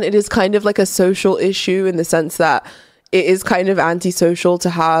an extent, it is kind of like a social issue in the sense that it is kind of antisocial to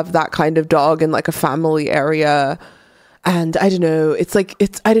have that kind of dog in like a family area. And I don't know,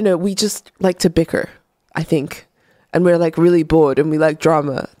 I don't know, we just like to bicker, I think. And we're like really bored and we like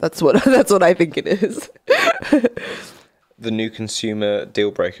drama. That's what I think it is. The new consumer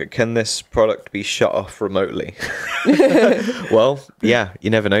deal breaker. Can this product be shut off remotely? Well, yeah, you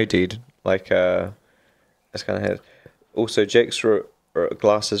never know, dude. Like, that's kind of it. Also, Jake's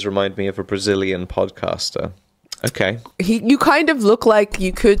glasses remind me of a Brazilian podcaster. Okay. You kind of look like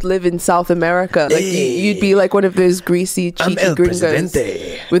you could live in South America. Like you'd be like one of those greasy, cheeky gringos.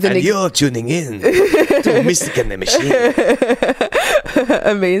 Presidente, and you're tuning in to Mystic and the Machine.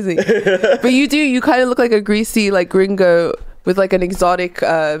 Amazing. But you kind of look like a greasy, like, gringo with like an exotic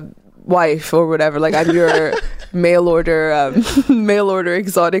wife or whatever. Like, I'm your mail order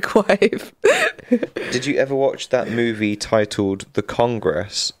exotic wife. Did you ever watch that movie titled The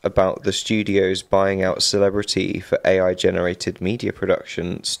Congress, about the studios buying out celebrity for AI generated media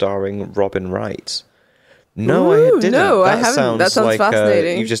production, starring Robin Wright? No, I didn't. No, I haven't. That sounds like,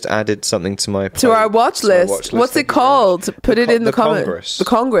 fascinating. You've just added something to our watch list. What's it called? Put it in the comments. Congress. The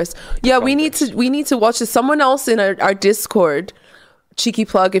Congress. Yeah, we need to watch this. Someone else in our Discord. Cheeky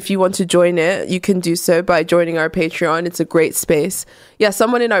plug, if you want to join it, you can do so by joining our Patreon. It's a great space. Yeah,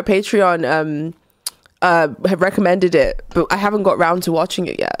 someone in our Patreon have recommended it, but I haven't got round to watching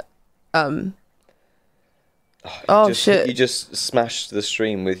it yet. Shit. You just smashed the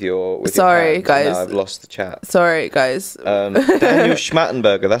stream with your Sorry, hand. guys. Now I've lost the chat. Sorry, guys. Daniel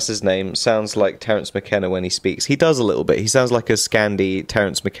Schmattenberger, that's his name, sounds like Terence McKenna when he speaks. He does a little bit. He sounds like a Scandi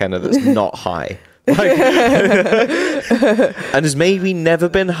Terence McKenna that's not high. Like, and has maybe never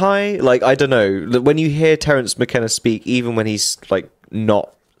been high. Like, I don't know. When you hear Terence McKenna speak, even when he's like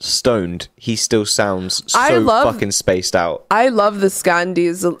not stoned, he still sounds so fucking spaced out. I love the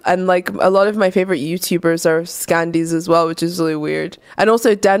Scandis, and like a lot of my favorite YouTubers are Scandis as well, which is really weird. And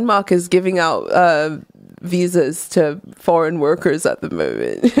also Denmark is giving out visas to foreign workers at the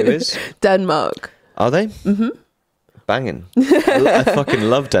moment. Who is? Denmark. Are they? Mm-hmm. Banging. I fucking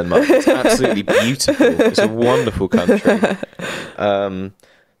love Denmark. It's absolutely beautiful. It's a wonderful country.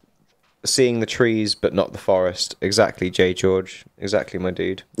 Seeing the trees but not the forest. Exactly, J. George. Exactly, my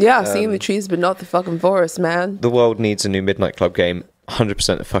dude. Yeah, seeing the trees but not the fucking forest, man. The world needs a new Midnight Club game.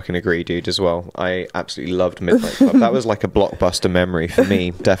 100% fucking agree, dude, as well. I absolutely loved Midnight Club. That was like a blockbuster memory for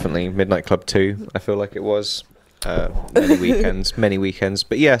me, definitely. Midnight Club 2, I feel like it was. Many weekends.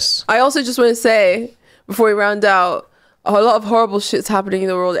 But yes. I also just want to say, before we round out, a lot of horrible shit's happening in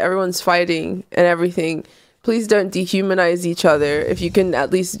the world. Everyone's fighting and everything. Please don't dehumanize each other. If you can at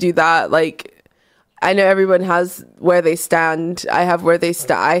least do that, like, I know everyone has where they stand. I have where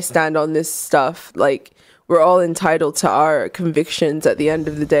I stand on this stuff. Like, we're all entitled to our convictions at the end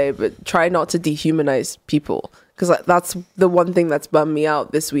of the day, but try not to dehumanize people, because that's the one thing that's bummed me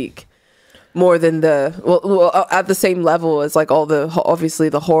out this week. More than at the same level as like all the, obviously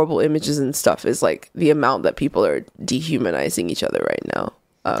the horrible images and stuff, is like the amount that people are dehumanizing each other right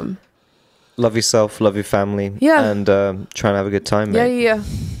now. Love yourself, love your family, yeah, and try and have a good time, mate. Yeah.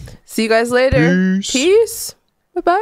 See you guys later. Peace.